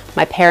it.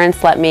 My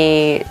parents let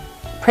me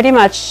pretty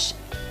much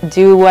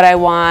do what I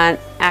want,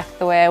 act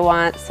the way I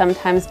want,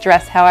 sometimes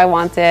dress how I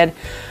wanted.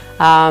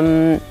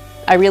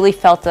 I really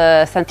felt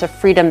a sense of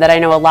freedom that I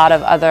know a lot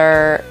of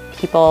other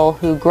people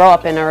who grow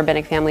up in a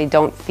rabbinic family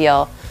don't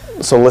feel.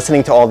 So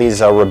listening to all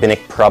these rabbinic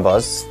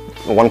prabas,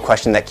 one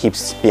question that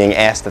keeps being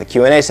asked at the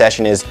Q&A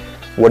session is,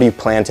 what do you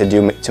plan to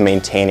do to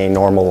maintain a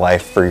normal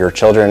life for your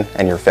children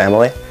and your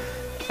family?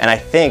 And I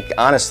think,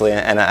 honestly,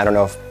 and I don't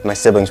know if my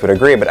siblings would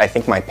agree, but I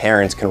think my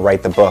parents can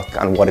write the book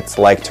on what it's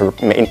like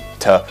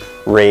to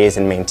raise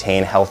and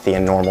maintain healthy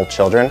and normal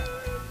children,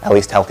 at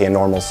least healthy and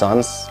normal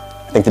sons.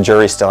 I think the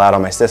jury's still out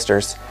on my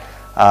sisters.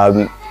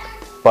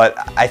 But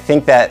I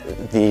think that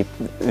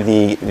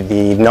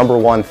the number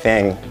one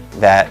thing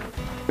that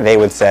they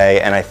would say,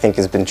 and I think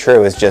has been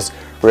true, is just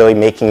really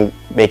making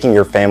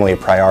your family a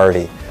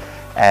priority.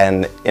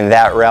 And in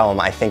that realm,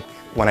 I think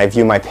when I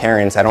view my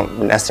parents, I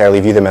don't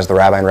necessarily view them as the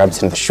rabbi and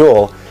rebbetzin of the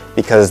shul,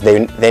 because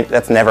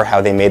that's never how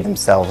they made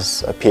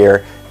themselves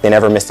appear. They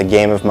never missed a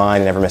game of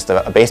mine, they never missed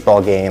a baseball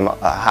game,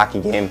 a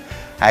hockey game.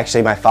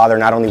 Actually, my father,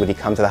 not only would he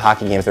come to the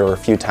hockey games, there were a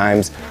few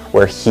times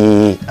where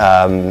he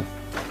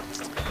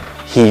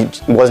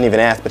wasn't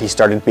even asked, but he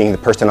started being the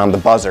person on the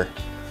buzzer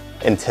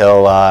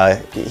until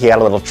he got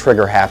a little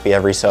trigger happy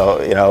every so,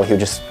 he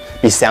would just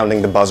be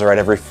sounding the buzzer at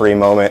every free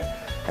moment.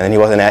 And then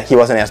he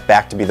wasn't asked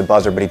back to be the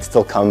buzzer, but he'd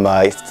still come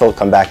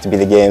back to be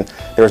the game.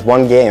 There was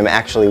one game,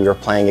 actually, we were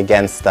playing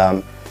against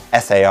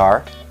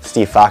SAR.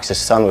 Steve Fox's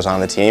son was on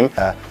the team.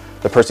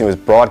 The person who was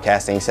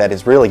broadcasting said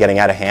it's really getting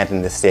out of hand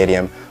in this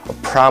stadium. A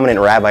prominent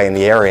rabbi in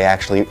the area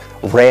actually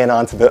ran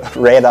onto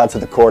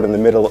the court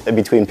in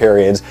between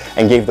periods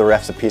and gave the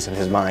refs a piece of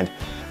his mind.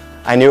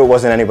 I knew it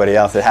wasn't anybody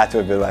else. It had to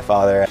have been my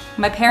father.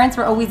 My parents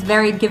were always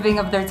very giving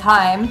of their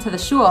time to the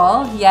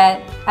shul,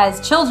 yet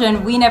as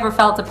children, we never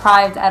felt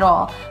deprived at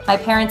all. My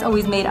parents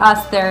always made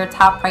us their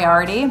top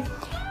priority.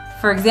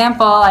 For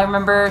example, I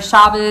remember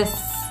Shabbos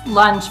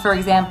lunch, for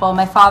example.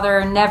 My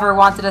father never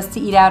wanted us to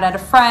eat out at a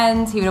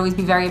friend's. He would always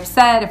be very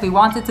upset if we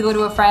wanted to go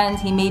to a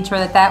friend's. He made sure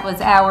that that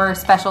was our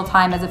special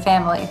time as a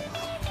family.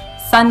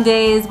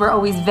 Sundays were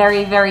always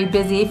very, very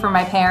busy for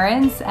my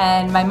parents,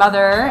 and my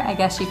mother, I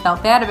guess she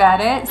felt bad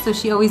about it, so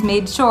she always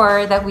made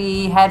sure that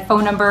we had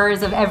phone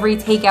numbers of every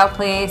takeout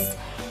place,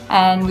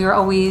 and we were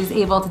always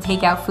able to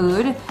take out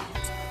food.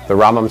 The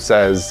Rambam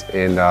says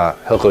in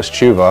Hilchos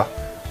Tshuva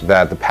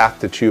that the path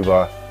to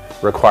Tshuva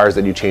requires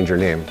that you change your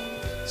name.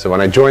 So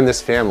when I joined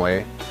this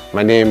family,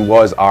 my name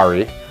was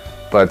Ari,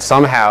 but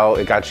somehow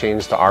it got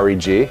changed to Ari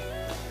G.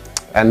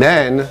 And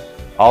then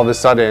all of a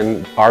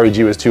sudden, Ari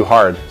G was too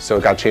hard, so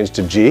it got changed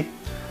to G.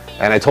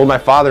 And I told my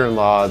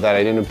father-in-law that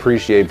I didn't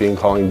appreciate being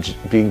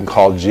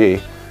called G.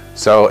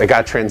 So it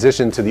got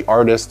transitioned to the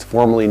artist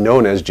formerly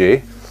known as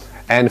G.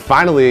 And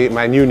finally,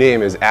 my new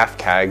name is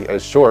Afkag,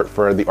 as short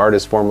for the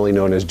artist formerly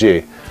known as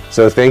G.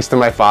 So thanks to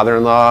my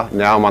father-in-law,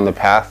 now I'm on the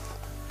path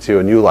to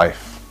a new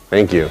life.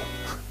 Thank you.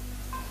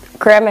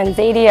 Grandma and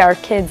Zadie, our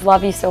kids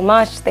love you so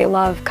much. They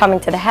love coming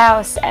to the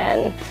house,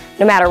 and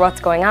no matter what's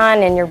going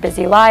on in your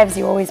busy lives,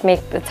 you always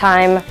make the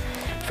time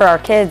for our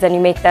kids and you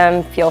make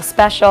them feel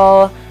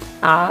special.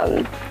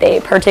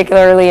 They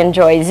particularly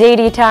enjoy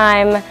Zadie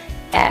time,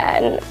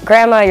 and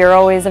Grandma, you're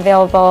always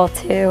available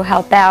to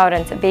help out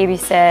and to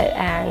babysit,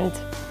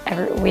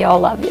 and we all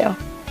love you.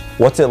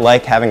 What's it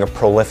like having a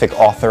prolific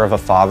author of a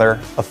father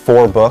of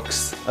 4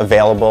 books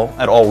available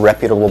at all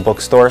reputable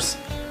bookstores?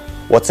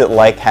 What's it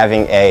like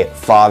having a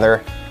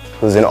father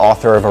who's an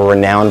author of a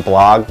renowned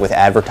blog with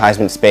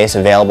advertisement space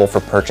available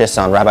for purchase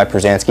on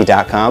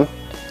RabbiPruzansky.com?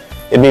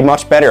 It'd be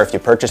much better if you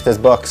purchased his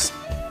books.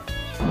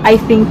 I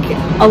think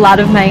a lot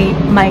of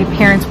my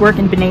parents' work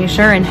in Bnai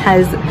Yeshurun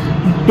has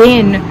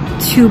been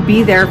to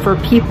be there for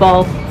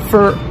people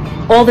for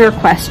all their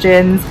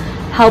questions,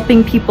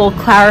 helping people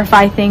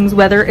clarify things,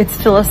 whether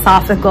it's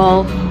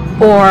philosophical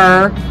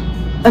or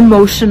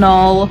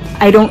emotional.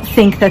 I don't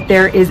think that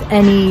there is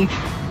any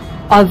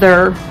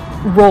other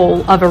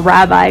role of a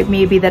rabbi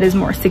maybe that is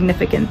more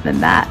significant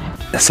than that.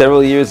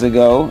 Several years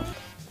ago,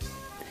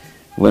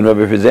 when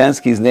Rabbi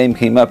Pruzansky's name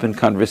came up in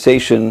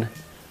conversation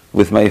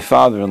with my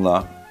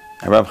father-in-law,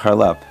 Rav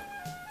Harlap,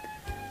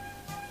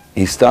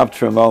 he stopped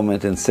for a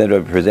moment and said,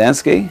 Rabbi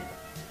Pruzansky,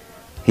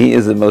 he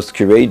is the most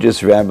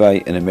courageous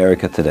rabbi in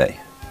America today.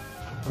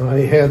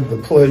 I had the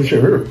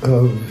pleasure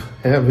of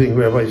having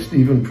Rabbi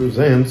Stephen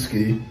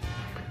Pruzansky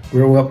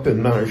grow up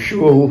in our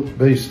shul,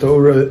 Beis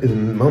Torah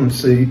in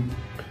Monsey,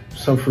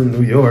 Suffolk,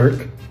 New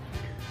York,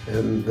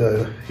 and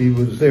he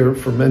was there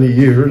for many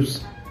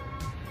years.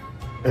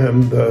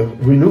 And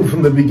we knew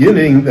from the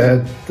beginning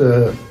that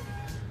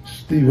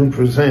Stephen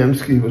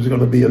Pruzansky was going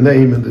to be a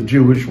name in the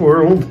Jewish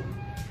world,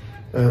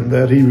 and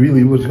that he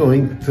really was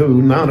going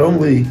to not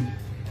only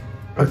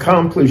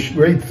accomplish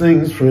great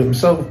things for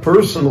himself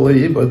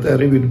personally, but that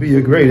he would be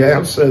a great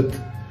asset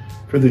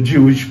for the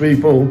Jewish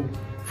people,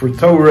 for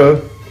Torah,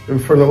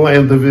 and for the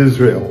land of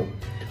Israel.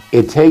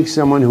 It takes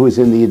someone who is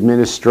in the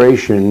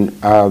administration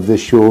of the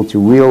shul to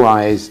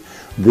realize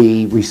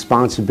the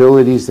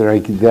responsibilities that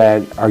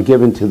are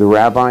given to the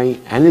rabbi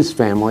and his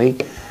family,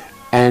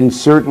 and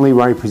certainly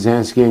Rabbi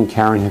Pruzanskys and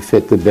Karen have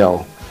fit the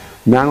bill.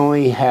 Not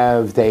only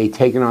have they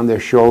taken on their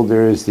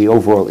shoulders the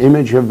overall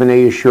image of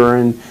Bnai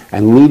Yeshurun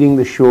and leading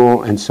the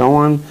shul and so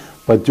on,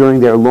 but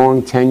during their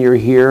long tenure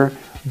here,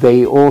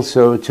 they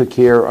also took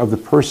care of the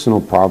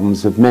personal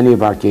problems of many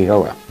of our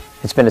kehillah.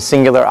 It's been a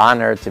singular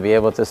honor to be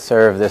able to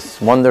serve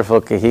this wonderful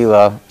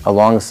kehillah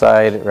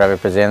alongside Rabbi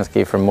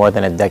Pruzansky for more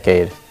than a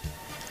decade.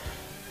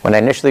 When I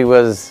initially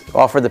was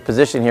offered the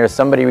position here,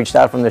 somebody reached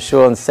out from the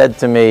shul and said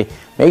to me,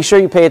 make sure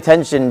you pay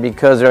attention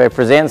because Rabbi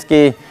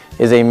Pruzansky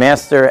is a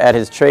master at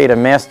his trade, a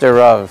master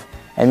of,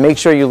 and make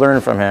sure you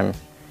learn from him.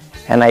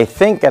 And I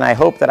think and I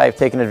hope that I've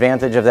taken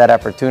advantage of that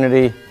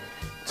opportunity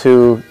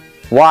to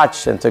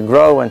watch and to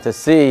grow and to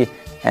see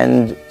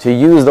and to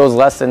use those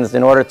lessons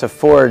in order to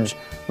forge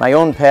my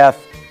own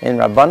path in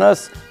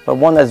Rabbanos, but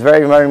one that's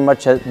very, very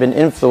much has been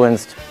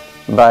influenced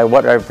by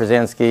what Rabbi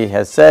Pruzansky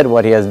has said,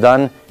 what he has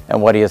done,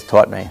 and what he has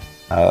taught me.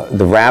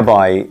 The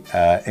rabbi,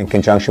 in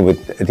conjunction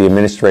with the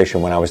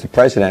administration when I was the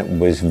president,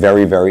 was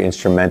very, very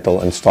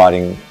instrumental in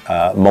starting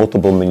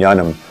multiple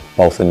minyanim,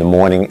 both in the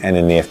morning and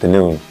in the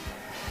afternoon.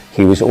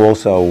 He was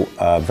also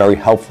very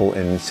helpful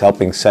in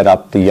helping set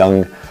up the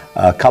young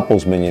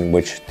couples minyan,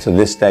 which to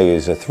this day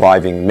is a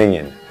thriving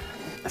minyan.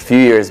 A few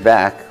years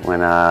back,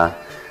 when I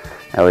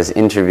was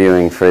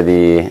interviewing for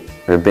the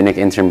rabbinic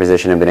intern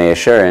position in Bnai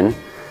Yeshurun,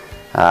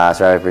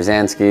 so Rabbi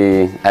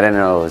Pruzansky, I didn't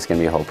know it was going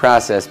to be a whole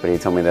process, but he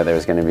told me that there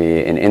was going to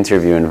be an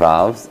interview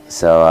involved.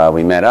 So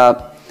we met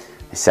up,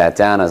 I sat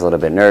down, I was a little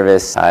bit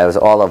nervous. It was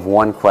all of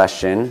one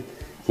question.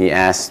 He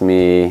asked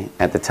me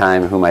at the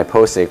time who my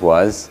posek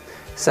was.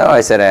 So I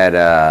said I had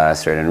a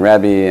certain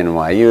Rabbi in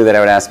NYU that I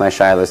would ask my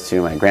shilas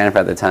to, my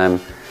grandfather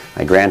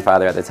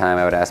at the time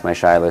I would ask my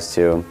shilas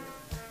to.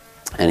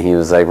 And he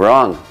was like,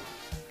 wrong,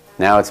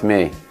 now it's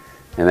me.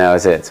 And that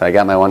was it. So I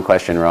got my one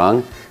question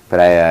wrong. But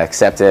I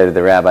accepted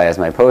the rabbi as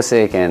my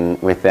posek, and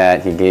with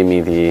that, he gave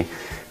me the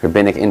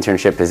rabbinic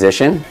internship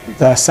position.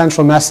 The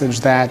central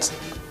message that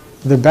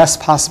the best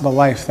possible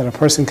life that a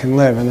person can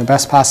live, and the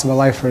best possible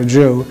life for a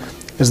Jew,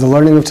 is the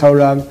learning of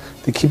Torah,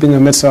 the keeping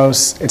of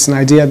mitzvos. It's an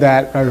idea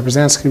that Rabbi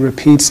Pruzanskys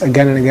repeats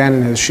again and again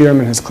in his shiurim,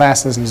 in his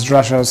classes, in his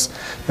drushos,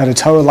 that a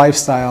Torah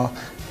lifestyle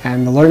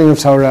and the learning of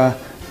Torah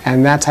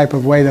and that type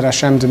of way that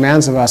Hashem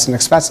demands of us and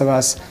expects of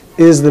us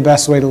is the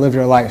best way to live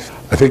your life.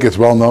 I think it's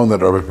well known that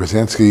Rabbi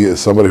Pruzansky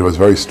is somebody who has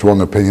very strong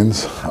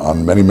opinions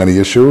on many, many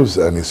issues,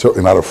 and he's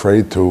certainly not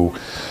afraid to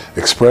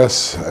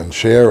express and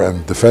share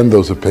and defend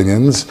those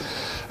opinions.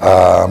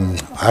 I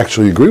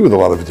actually agree with a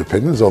lot of his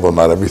opinions, although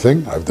not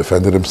everything. I've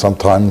defended him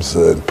sometimes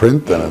in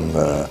print and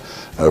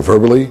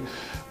verbally.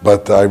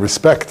 But I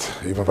respect,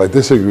 even if I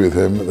disagree with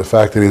him, the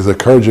fact that he has the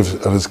courage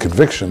of his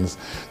convictions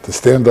to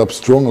stand up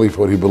strongly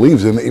for what he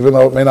believes in, even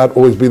though it may not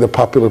always be the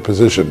popular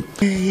position.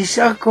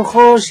 יישר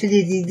כוחו של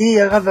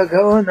ידידי הרב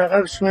הגאון,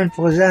 הרב שמואל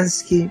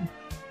פרוזנסקי,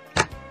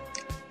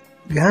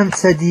 גם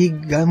צדיק,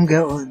 גם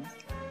גאון.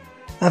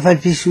 אף על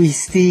פי שהוא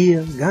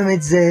הסתיר גם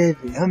את זה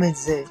וגם את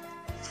זה.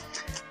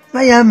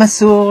 והיה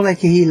מסור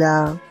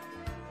לקהילה,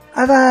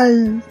 אבל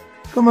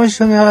כמו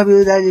שאומר רבי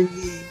יהודה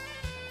הלוי,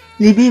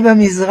 ליבי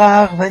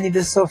במזרח ואני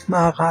בסוף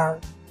מערב.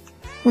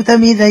 הוא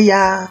תמיד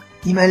היה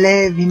עם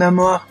הלב, עם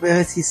המוח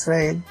בארץ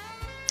ישראל.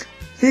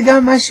 זה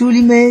גם מה שהוא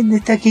לימד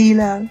את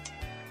הקהילה.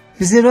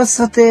 וזה לא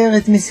סותר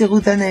את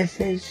מסירות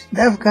הנפש.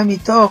 דווקא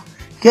מתוך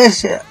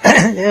קשר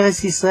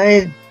לארץ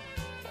ישראל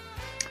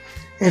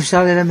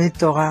אפשר ללמד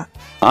תורה.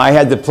 I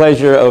had the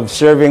pleasure of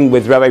serving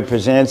with Rabbi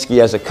Pruzansky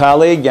as a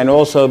colleague and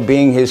also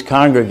being his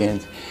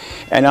congregant.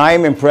 And I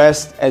am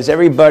impressed, as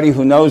everybody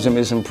who knows him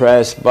is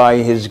impressed, by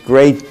his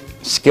great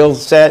skill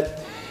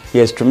set. He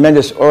has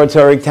tremendous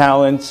oratory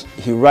talents.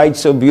 He writes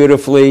so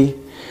beautifully.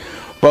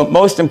 But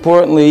most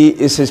importantly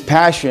is his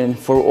passion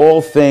for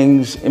all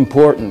things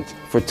important,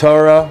 for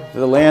Torah, for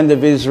the land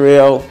of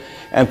Israel,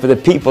 and for the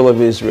people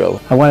of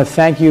Israel. I want to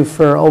thank you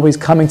for always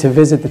coming to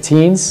visit the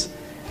teens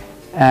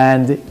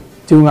and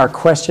doing our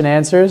question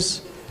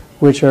answers,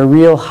 which are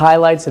real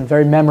highlights and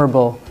very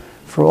memorable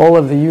for all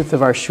of the youth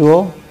of our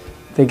shul.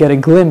 They get a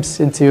glimpse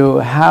into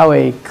how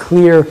a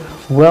clear,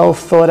 well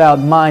thought out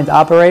mind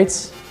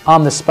operates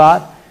on the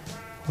spot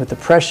with the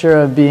pressure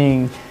of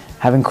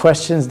having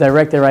questions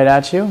directed right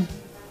at you.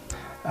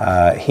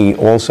 He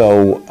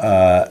also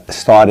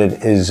started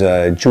his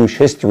Jewish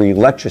history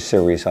lecture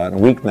series on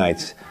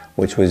weeknights,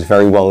 which was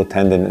very well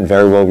attended and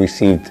very well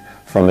received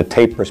from a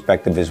tape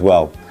perspective as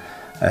well.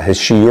 His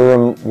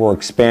shiurim were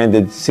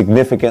expanded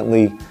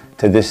significantly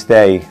to this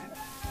day.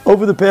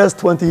 Over the past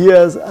 20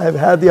 years, I've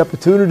had the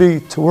opportunity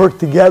to work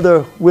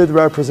together with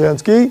Rabbi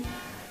Pruzansky.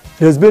 It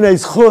has been a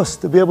zchus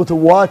to be able to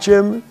watch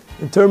him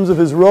in terms of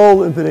his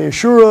role in Bnai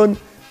Yeshurun,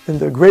 in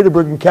the greater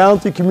Bergen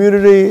County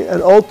community,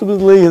 and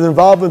ultimately his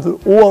involvement in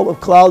all of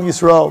Klal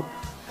Yisrael.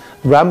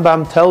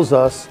 Rambam tells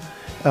us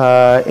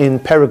in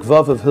Perek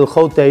Vav of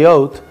Hilchot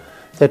Deyot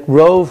that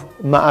Rov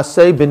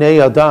Ma'aseh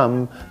Bnei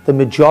Adam, the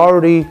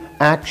majority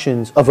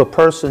actions of a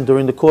person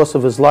during the course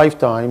of his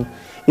lifetime,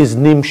 is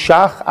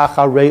Nimshach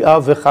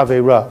Achare'av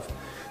V'Chaveirav,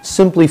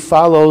 simply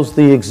follows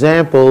the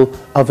example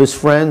of his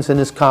friends and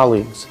his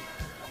colleagues.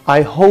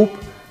 I hope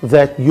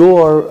that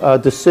your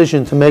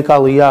decision to make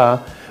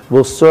Aliyah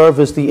will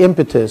serve as the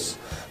impetus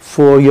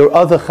for your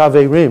other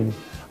Chaverim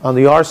on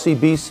the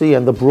RCBC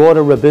and the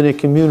broader rabbinic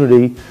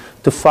community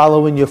to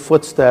follow in your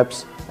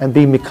footsteps and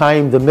be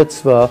Mikayim the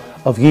mitzvah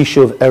of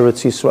Yishuv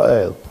Eretz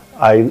Yisrael.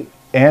 I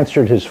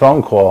answered his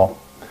phone call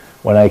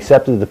when I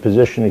accepted the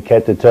position at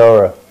Keter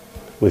Torah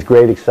with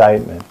great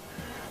excitement.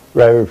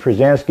 Rabbi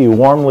Pruzansky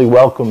warmly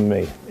welcomed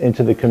me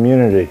into the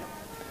community,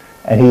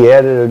 and he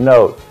added a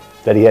note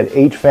that he had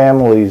 8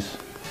 families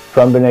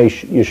from Bnai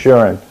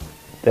Yeshurun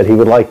that he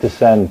would like to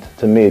send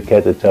to me at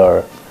Keter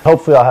Torah.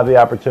 Hopefully I'll have the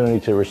opportunity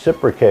to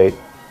reciprocate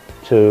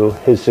to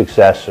his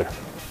successor.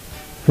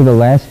 For the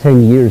last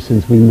 10 years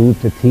since we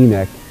moved to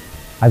Teaneck,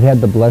 I've had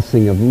the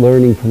blessing of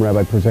learning from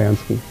Rabbi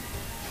Pruzansky.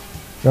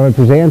 Rabbi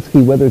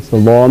Pruzansky, whether it's the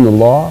law and the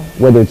law,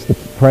 whether it's the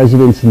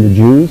presidents and the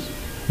Jews,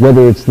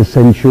 whether it's the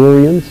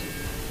centurions,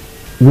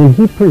 when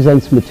he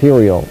presents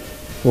material,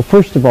 well,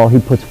 first of all, he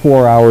puts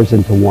 4 hours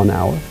into 1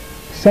 hour.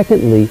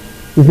 Secondly,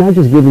 he's not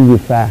just giving you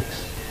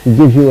facts, he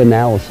gives you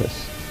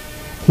analysis.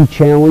 He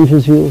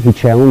challenges you, he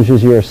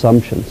challenges your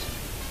assumptions.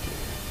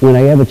 When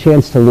I have a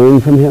chance to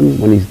learn from him,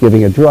 when he's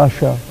giving a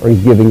drasha, or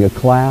he's giving a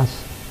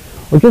class,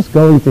 or just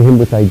going to him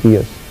with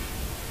ideas,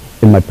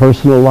 in my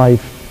personal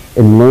life,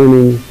 in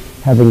learning,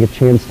 having a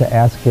chance to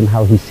ask him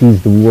how he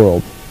sees the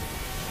world.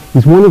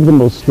 He's one of the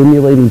most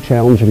stimulating,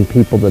 challenging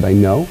people that I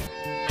know.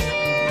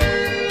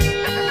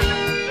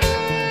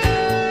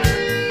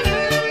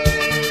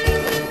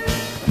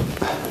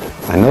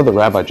 I know the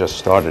rabbi just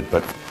started,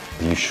 but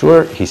are you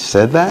sure he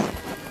said that?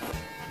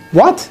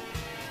 What?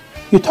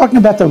 You're talking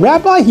about the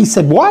rabbi? He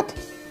said what?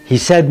 He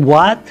said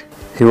what?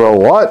 He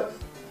wrote what?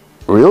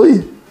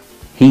 Really?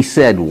 He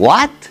said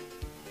what?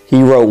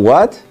 He wrote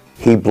what?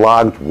 He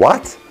blogged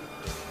what?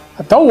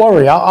 Don't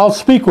worry, I'll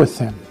speak with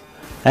him.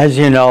 As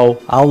you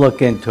know, I'll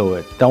look into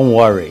it. Don't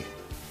worry.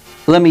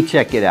 Let me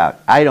check it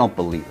out. I don't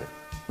believe it.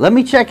 Let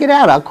me check it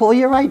out. I'll call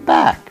you right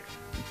back.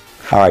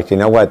 All right, you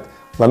know what?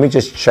 Let me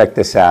just check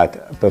this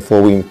out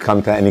before we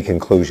come to any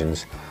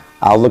conclusions.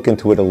 I'll look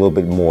into it a little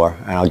bit more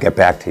and I'll get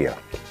back to you.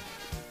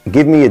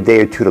 Give me a day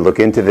or two to look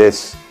into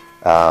this.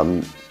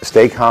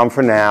 Stay calm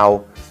for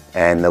now,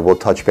 and we'll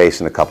touch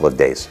base in a couple of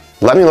days.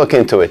 Let me look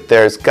into it.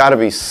 There's got to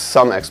be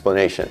some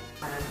explanation.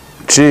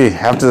 Gee,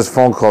 after this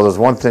phone call, there's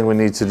one thing we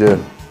need to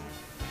do.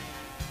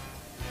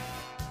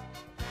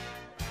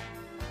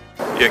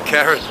 Yeah,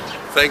 Karen,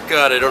 thank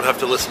God I don't have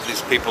to listen to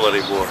these people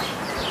anymore.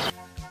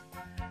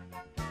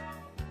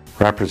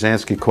 Rabbi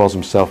Pruzanský calls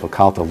himself a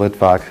Kalta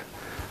Litvak,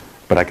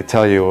 but I could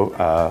tell you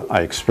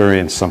I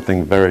experienced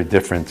something very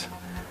different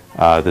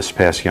this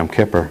past Yom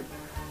Kippur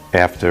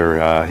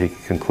after he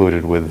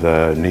concluded with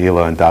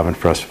Neila and davened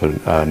for us for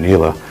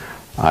Neila.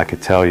 I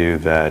could tell you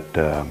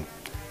that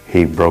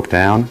he broke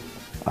down,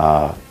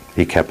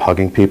 he kept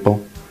hugging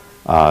people,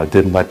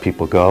 didn't let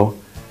people go,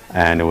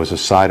 and it was a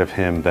side of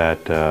him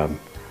that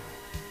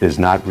is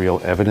not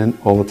real evident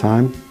all the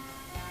time,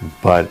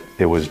 but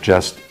it was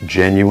just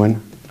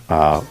genuine,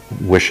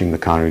 wishing the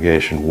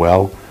congregation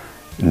well,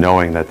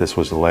 knowing that this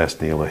was the last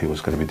Neila he was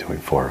going to be doing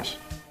for us.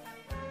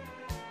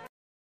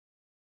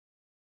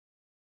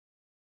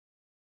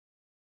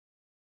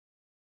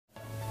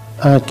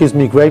 It gives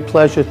me great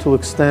pleasure to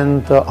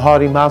extend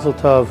hearty mazel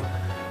tov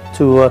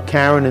to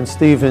Karen and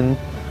Stephen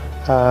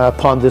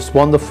upon this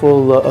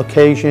wonderful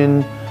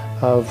occasion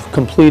of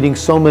completing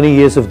so many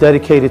years of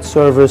dedicated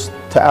service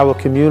to our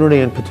community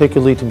and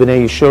particularly to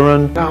Bnai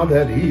Yeshurun. Now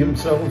that he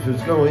himself is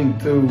going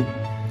to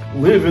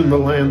live in the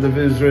land of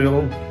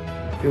Israel,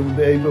 he'll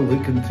be able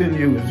to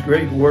continue his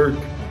great work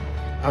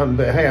on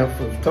behalf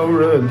of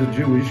Torah and the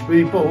Jewish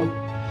people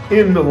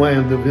in the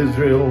land of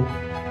Israel,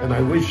 and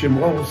I wish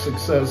him all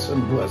success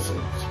and blessings.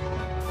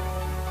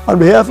 On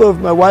behalf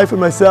of my wife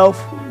and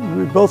myself,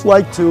 we'd both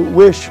like to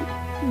wish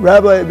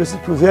Rabbi and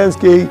Mrs.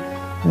 Pruzansky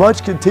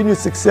much continued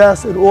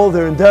success in all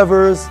their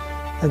endeavors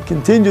and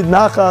continued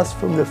nachas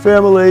from their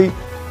family.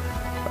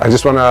 I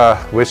just want to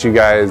wish you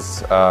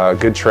guys a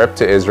good trip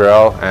to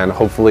Israel, and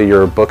hopefully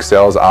your book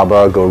sales,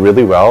 Abba, go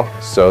really well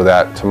so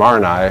that Tamar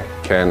and I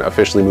can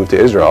officially move to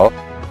Israel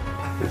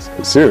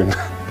soon.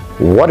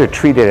 What a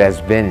treat it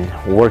has been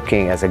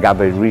working as a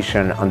Gabbai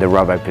Rishon under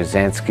Rabbi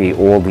Pruzansky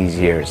all these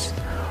years.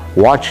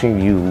 Watching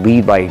you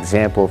lead by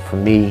example for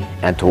me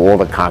and to all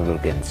the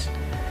congregants.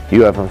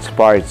 You have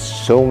inspired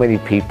so many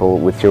people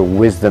with your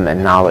wisdom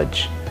and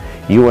knowledge.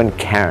 You and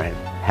Karen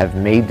have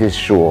made this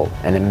shul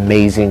an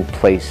amazing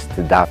place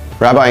to daven.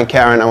 Rabbi and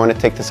Karen, I want to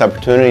take this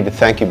opportunity to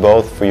thank you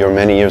both for your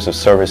many years of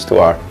service to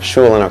our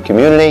shul and our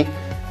community.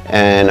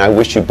 And I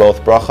wish you both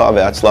bracha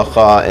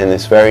ve'atzlacha in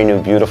this very new,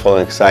 beautiful,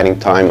 and exciting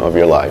time of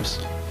your lives.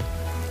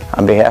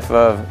 On behalf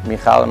of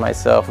Michal and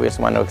myself, we just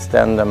want to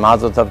extend the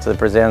mazel tov to the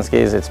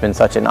Pruzanskys. It's been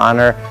such an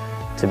honor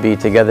to be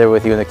together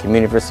with you in the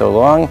community for so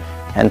long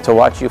and to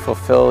watch you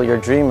fulfill your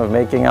dream of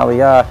making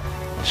Aliyah.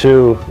 To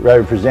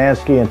Rabbi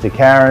Pruzansky and to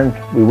Karen,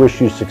 we wish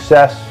you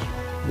success.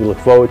 We look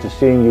forward to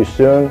seeing you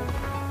soon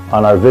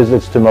on our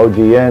visits to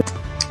Modi'in.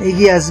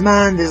 הגיע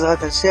הזמן,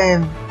 בעזרת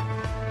השם,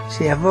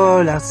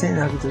 שיבוא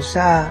לארצנו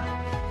הקדושה.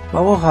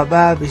 ברוך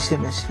הבא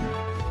בשם השם.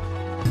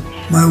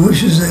 My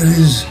wish is that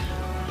his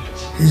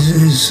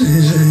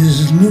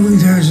moving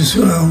to Eretz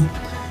Yisrael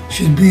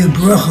should be a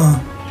bracha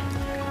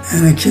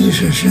and a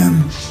Kiddush Hashem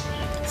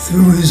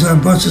through his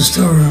Arbatzas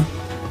Torah,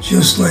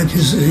 just like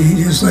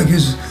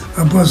his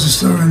Arbatzas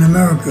Torah in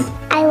America.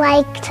 I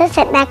like to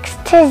sit next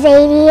to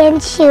Zadie and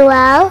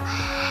Shmuel,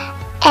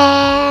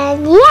 and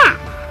yeah,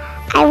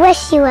 I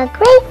wish you a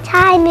great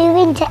time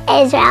moving to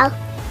Israel.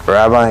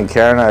 Rabbi and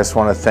Karen, I just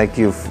want to thank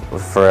you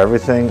for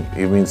everything.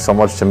 You mean so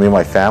much to me and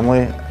my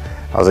family.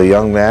 I was a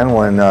young man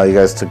when you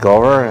guys took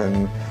over,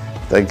 and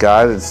thank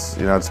God it's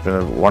been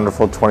a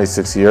wonderful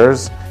 26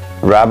 years.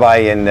 Rabbi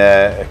and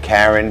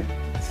Karen,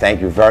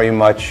 thank you very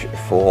much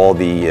for all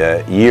the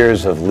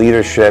years of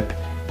leadership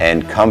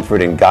and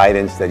comfort and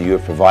guidance that you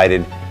have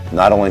provided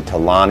not only to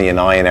Lonnie and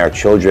I and our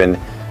children,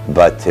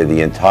 but to the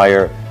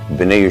entire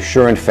Bnai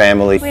Yeshurun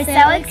family. We're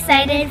so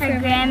excited for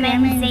Grandma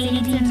and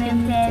Zadie to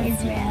move to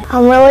Israel.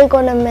 I'm really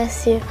going to miss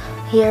you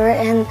here,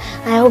 and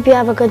I hope you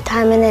have a good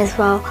time in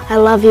Israel. I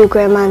love you,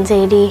 Grandma and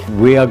Zadie.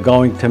 We are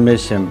going to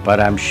miss him, but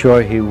I'm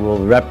sure he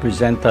will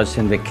represent us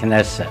in the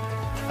Knesset.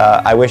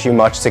 I wish you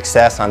much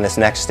success on this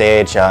next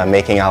stage,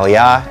 making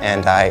Aliyah,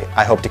 and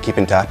I hope to keep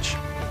in touch.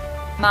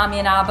 Mommy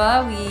and Abba,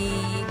 we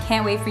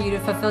can't wait for you to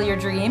fulfill your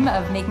dream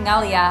of making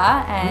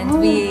Aliyah, and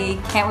we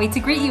can't wait to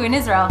greet you in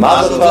Israel.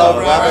 Mazel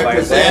tov, Rabbi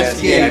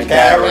Pruzansky and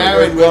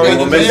Karen. We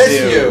will miss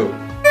you.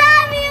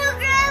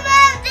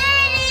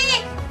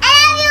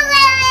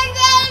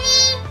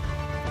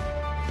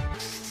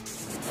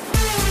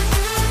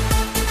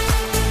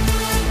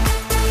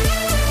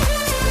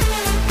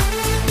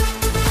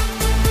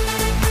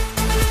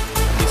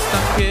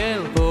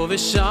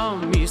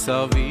 ושם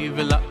מסביב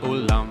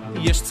לעולם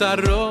יש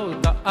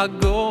צרות,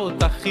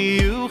 דאגות,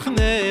 החיוך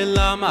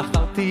נעלם,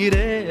 מחר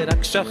תראה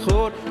רק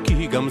שחור,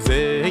 כי גם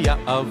זה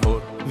יעבור,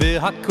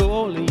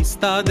 והכל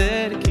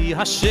יסתדר, כי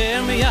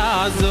השם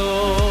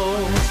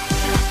יעזור.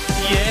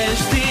 יש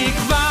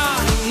תקווה,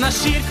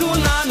 נשיר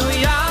כולנו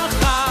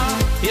יחד,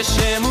 יש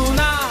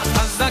אמונה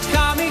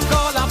חזקה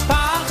מכל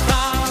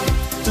הפחד,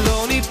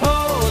 לא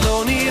ניפול,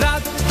 לא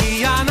נרד,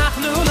 כי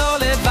אנחנו לא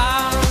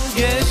לבד,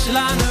 יש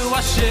לנו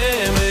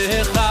השם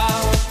אחד.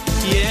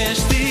 יש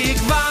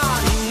תקווה,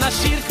 אם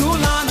נשיר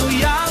כולנו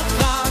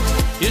יחד,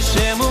 יש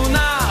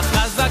אמונה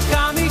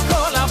חזקה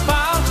מכל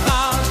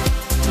הפחד,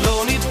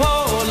 לא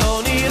ניפול,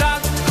 לא נרד,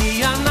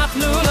 כי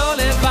אנחנו לא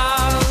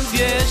לבד,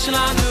 יש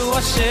לנו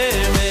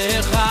השם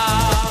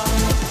אחד.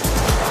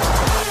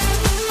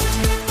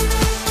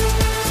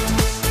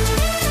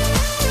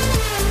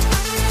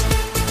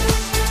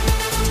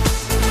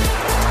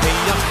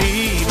 היי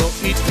אחי, בוא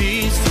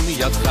איתי, שים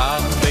ידך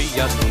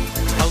בידי,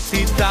 אל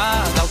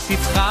תדאג, אל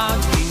תפחד,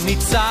 כי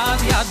ניצד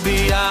יד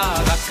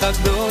ביד,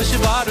 הקדוש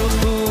ברוך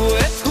הוא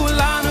את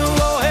כולנו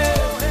אוהב,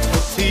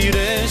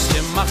 ותראה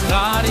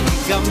שמחר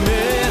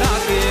ייגמר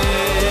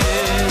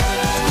הגר.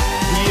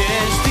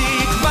 יש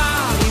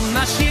תקווה, אם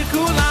נשיר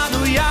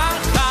כולנו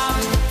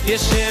יחד,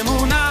 יש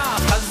אמונה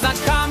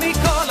חזקה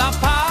מכל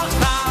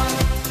הפחד,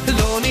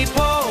 לא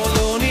ניפול,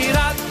 לא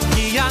נרד,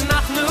 כי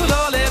אנחנו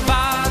לא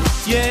לבד,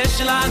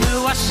 יש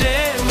לנו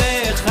השם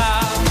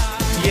אחד.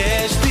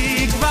 יש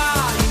תקווה,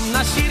 אם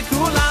נשיר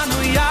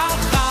כולנו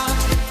יחד,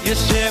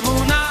 יש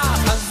אמונה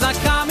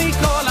חזקה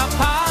מכל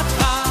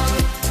הפחד,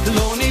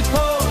 לא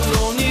ניפול,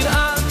 לא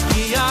נרעד,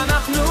 כי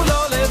אנחנו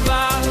לא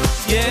לבד,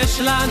 יש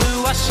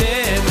לנו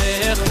השם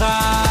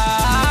אחד.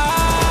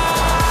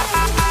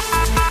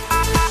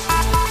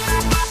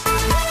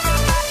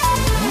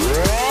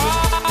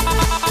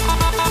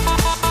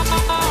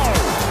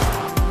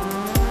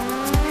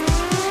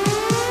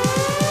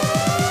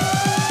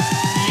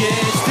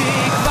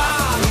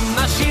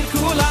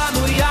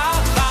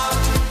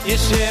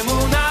 יש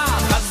אמונה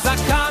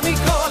חזקה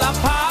מכל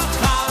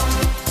הפחד,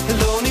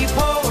 לא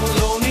ניפול,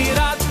 לא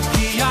נרד,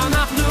 כי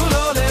אנחנו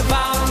לא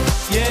לבד,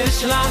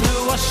 יש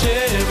לנו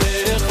השם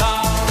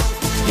אחד.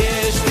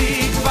 יש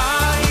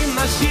תקווה, אם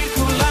נשיר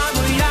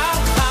כולנו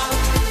יחד,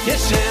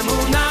 יש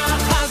אמונה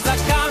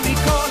חזקה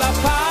מכל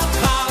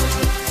הפחד,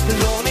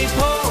 לא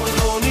ניפול,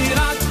 לא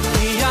נרד,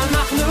 כי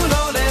אנחנו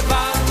לא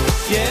לבד,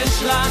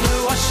 יש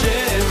לנו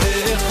השם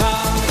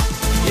אחד.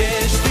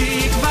 יש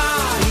תקווה,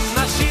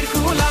 אם נשיר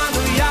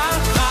כולנו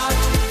יחד,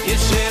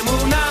 יש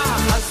אמונה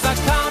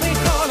חזקה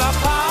מכל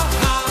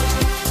הפחד,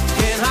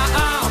 כן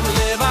העם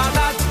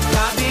לבדד,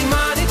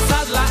 קדימה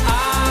נצעד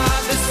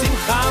לעד,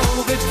 בשמחה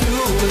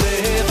ובטוב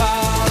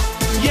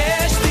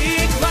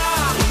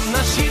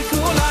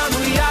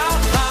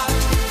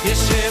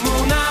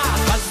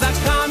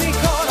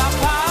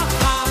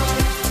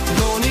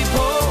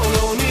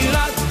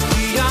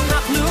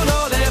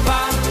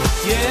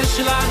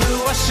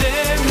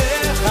השם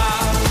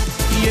אחד,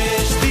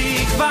 יש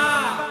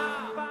תקווה,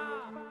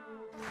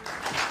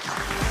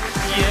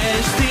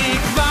 יש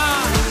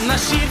תקווה,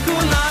 נשיר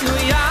כולנו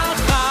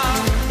יחד,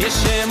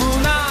 יש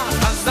אמונה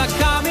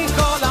חזקה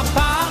מכל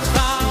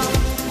הפחד,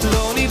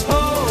 לא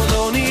ניפול,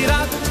 לא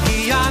נירד,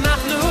 כי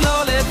אנחנו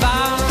לא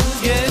לבד,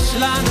 יש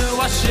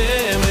לנו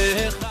השם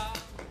אחד.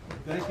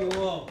 Thank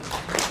you all.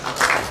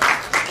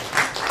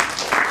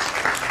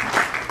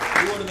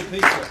 Who ordered the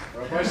pizza?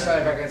 Rabbi, if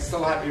I can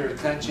still have your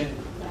attention.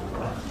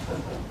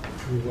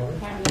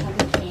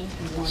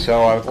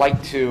 So I would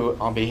like to,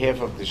 on behalf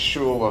of the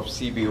Shul of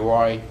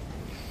CBY,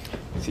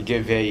 to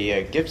give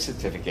a gift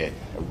certificate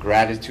of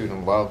gratitude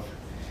and love.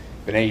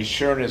 Bnai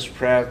Yeshurun is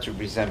proud to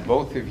present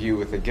both of you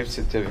with a gift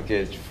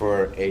certificate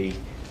for a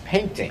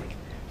painting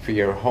for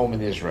your home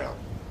in Israel.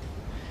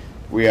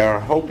 We are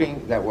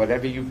hoping that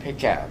whatever you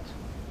pick out,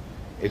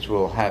 it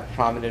will have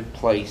prominent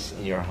place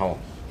in your home.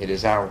 It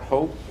is our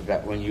hope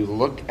that when you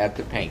look at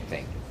the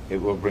painting,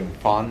 it will bring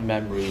fond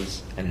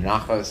memories and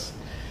nachas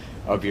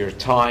of your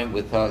time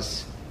with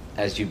us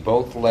as you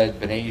both led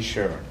Bnai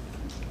Yeshurun,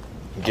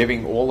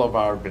 giving all of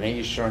our Bnai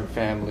Yeshurun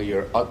family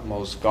your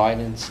utmost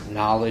guidance,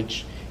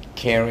 knowledge,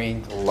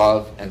 caring,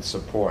 love, and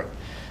support.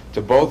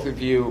 To both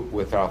of you,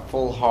 with our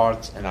full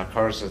hearts and our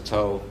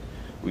karas,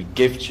 we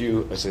gift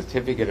you a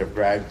certificate of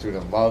gratitude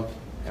and love,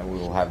 and we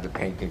will have the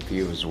painting for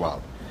you as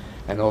well.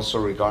 And also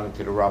regarding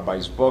to the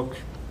Rabbi's book,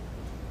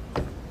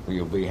 we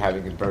will be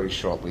having it very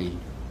shortly.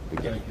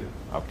 Thank you.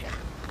 Okay.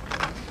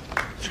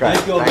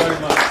 Thank you all very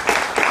much.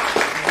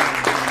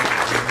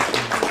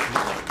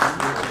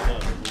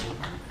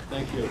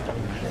 Thank you.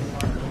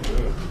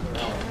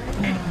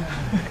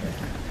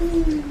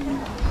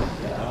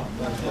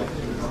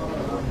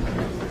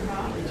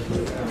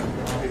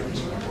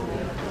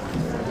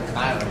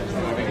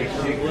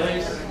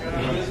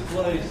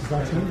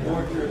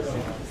 Portrait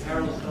of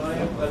Harold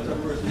Chaim, that's our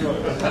first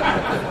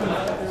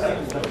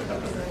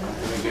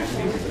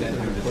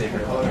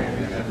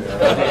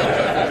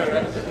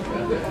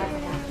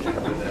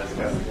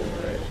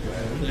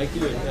Thank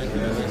you.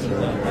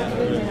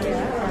 Thank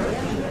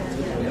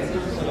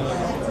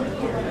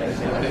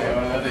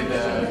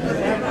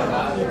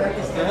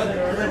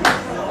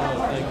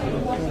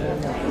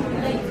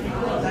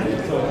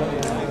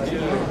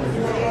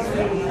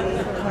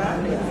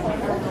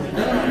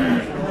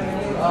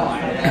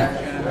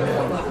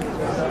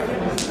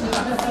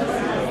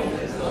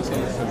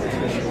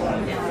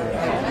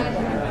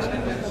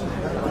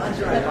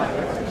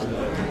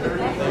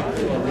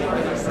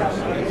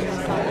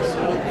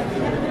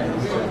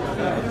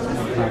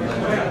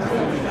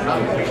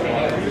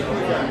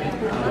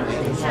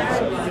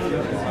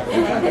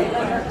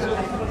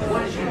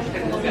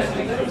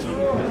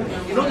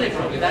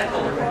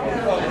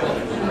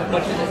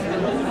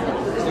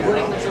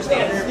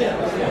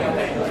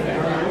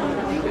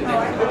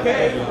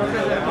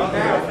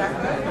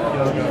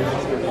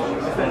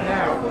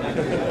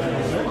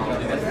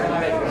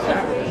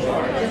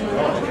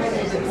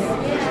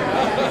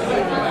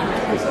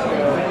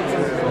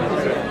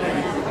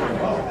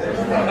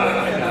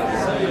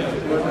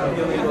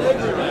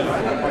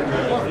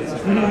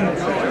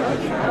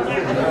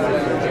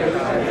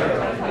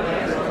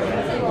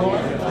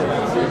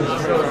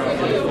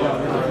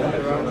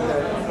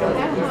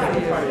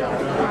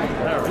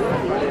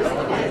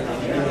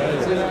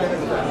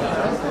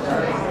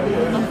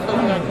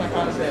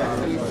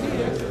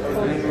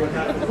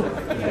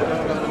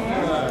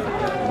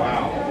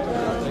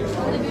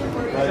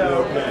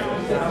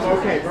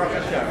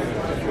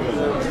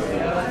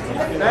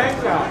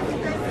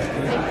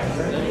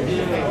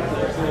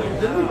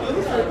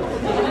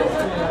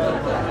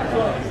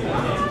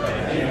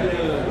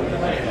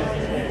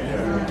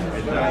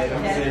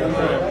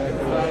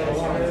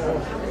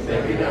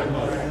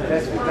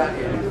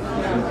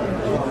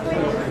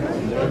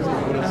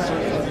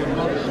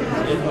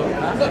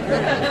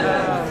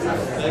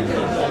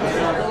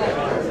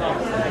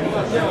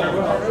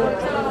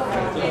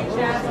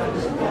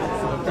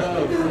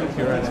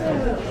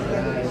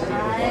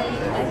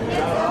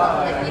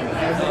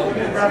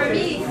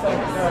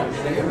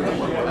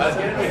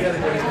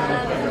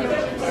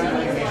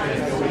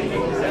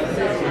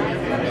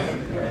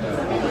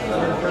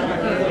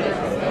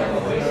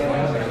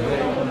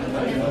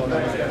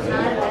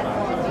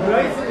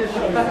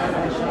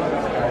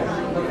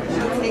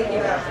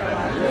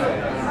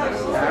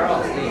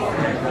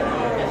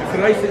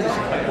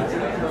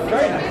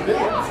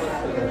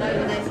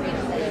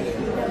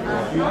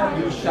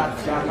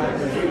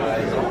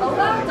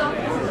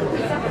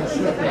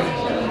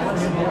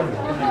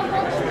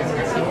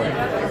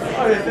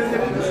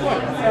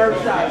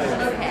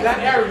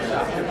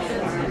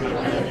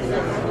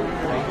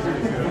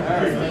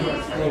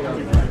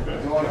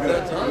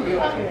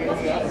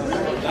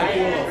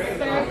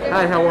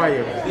Hi, how are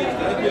you?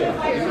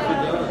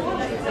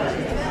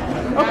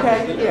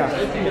 Okay, yeah.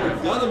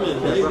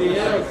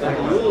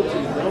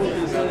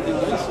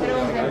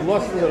 I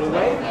lost a little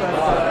weight,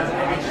 but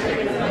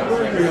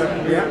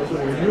yeah,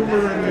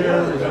 humor in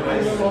there.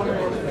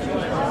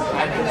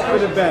 It's for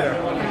the better.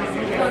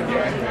 Good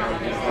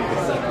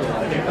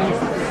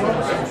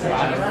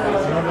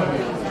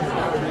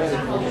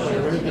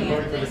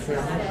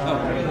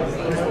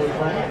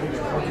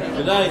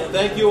night.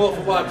 Thank you all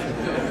for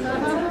watching.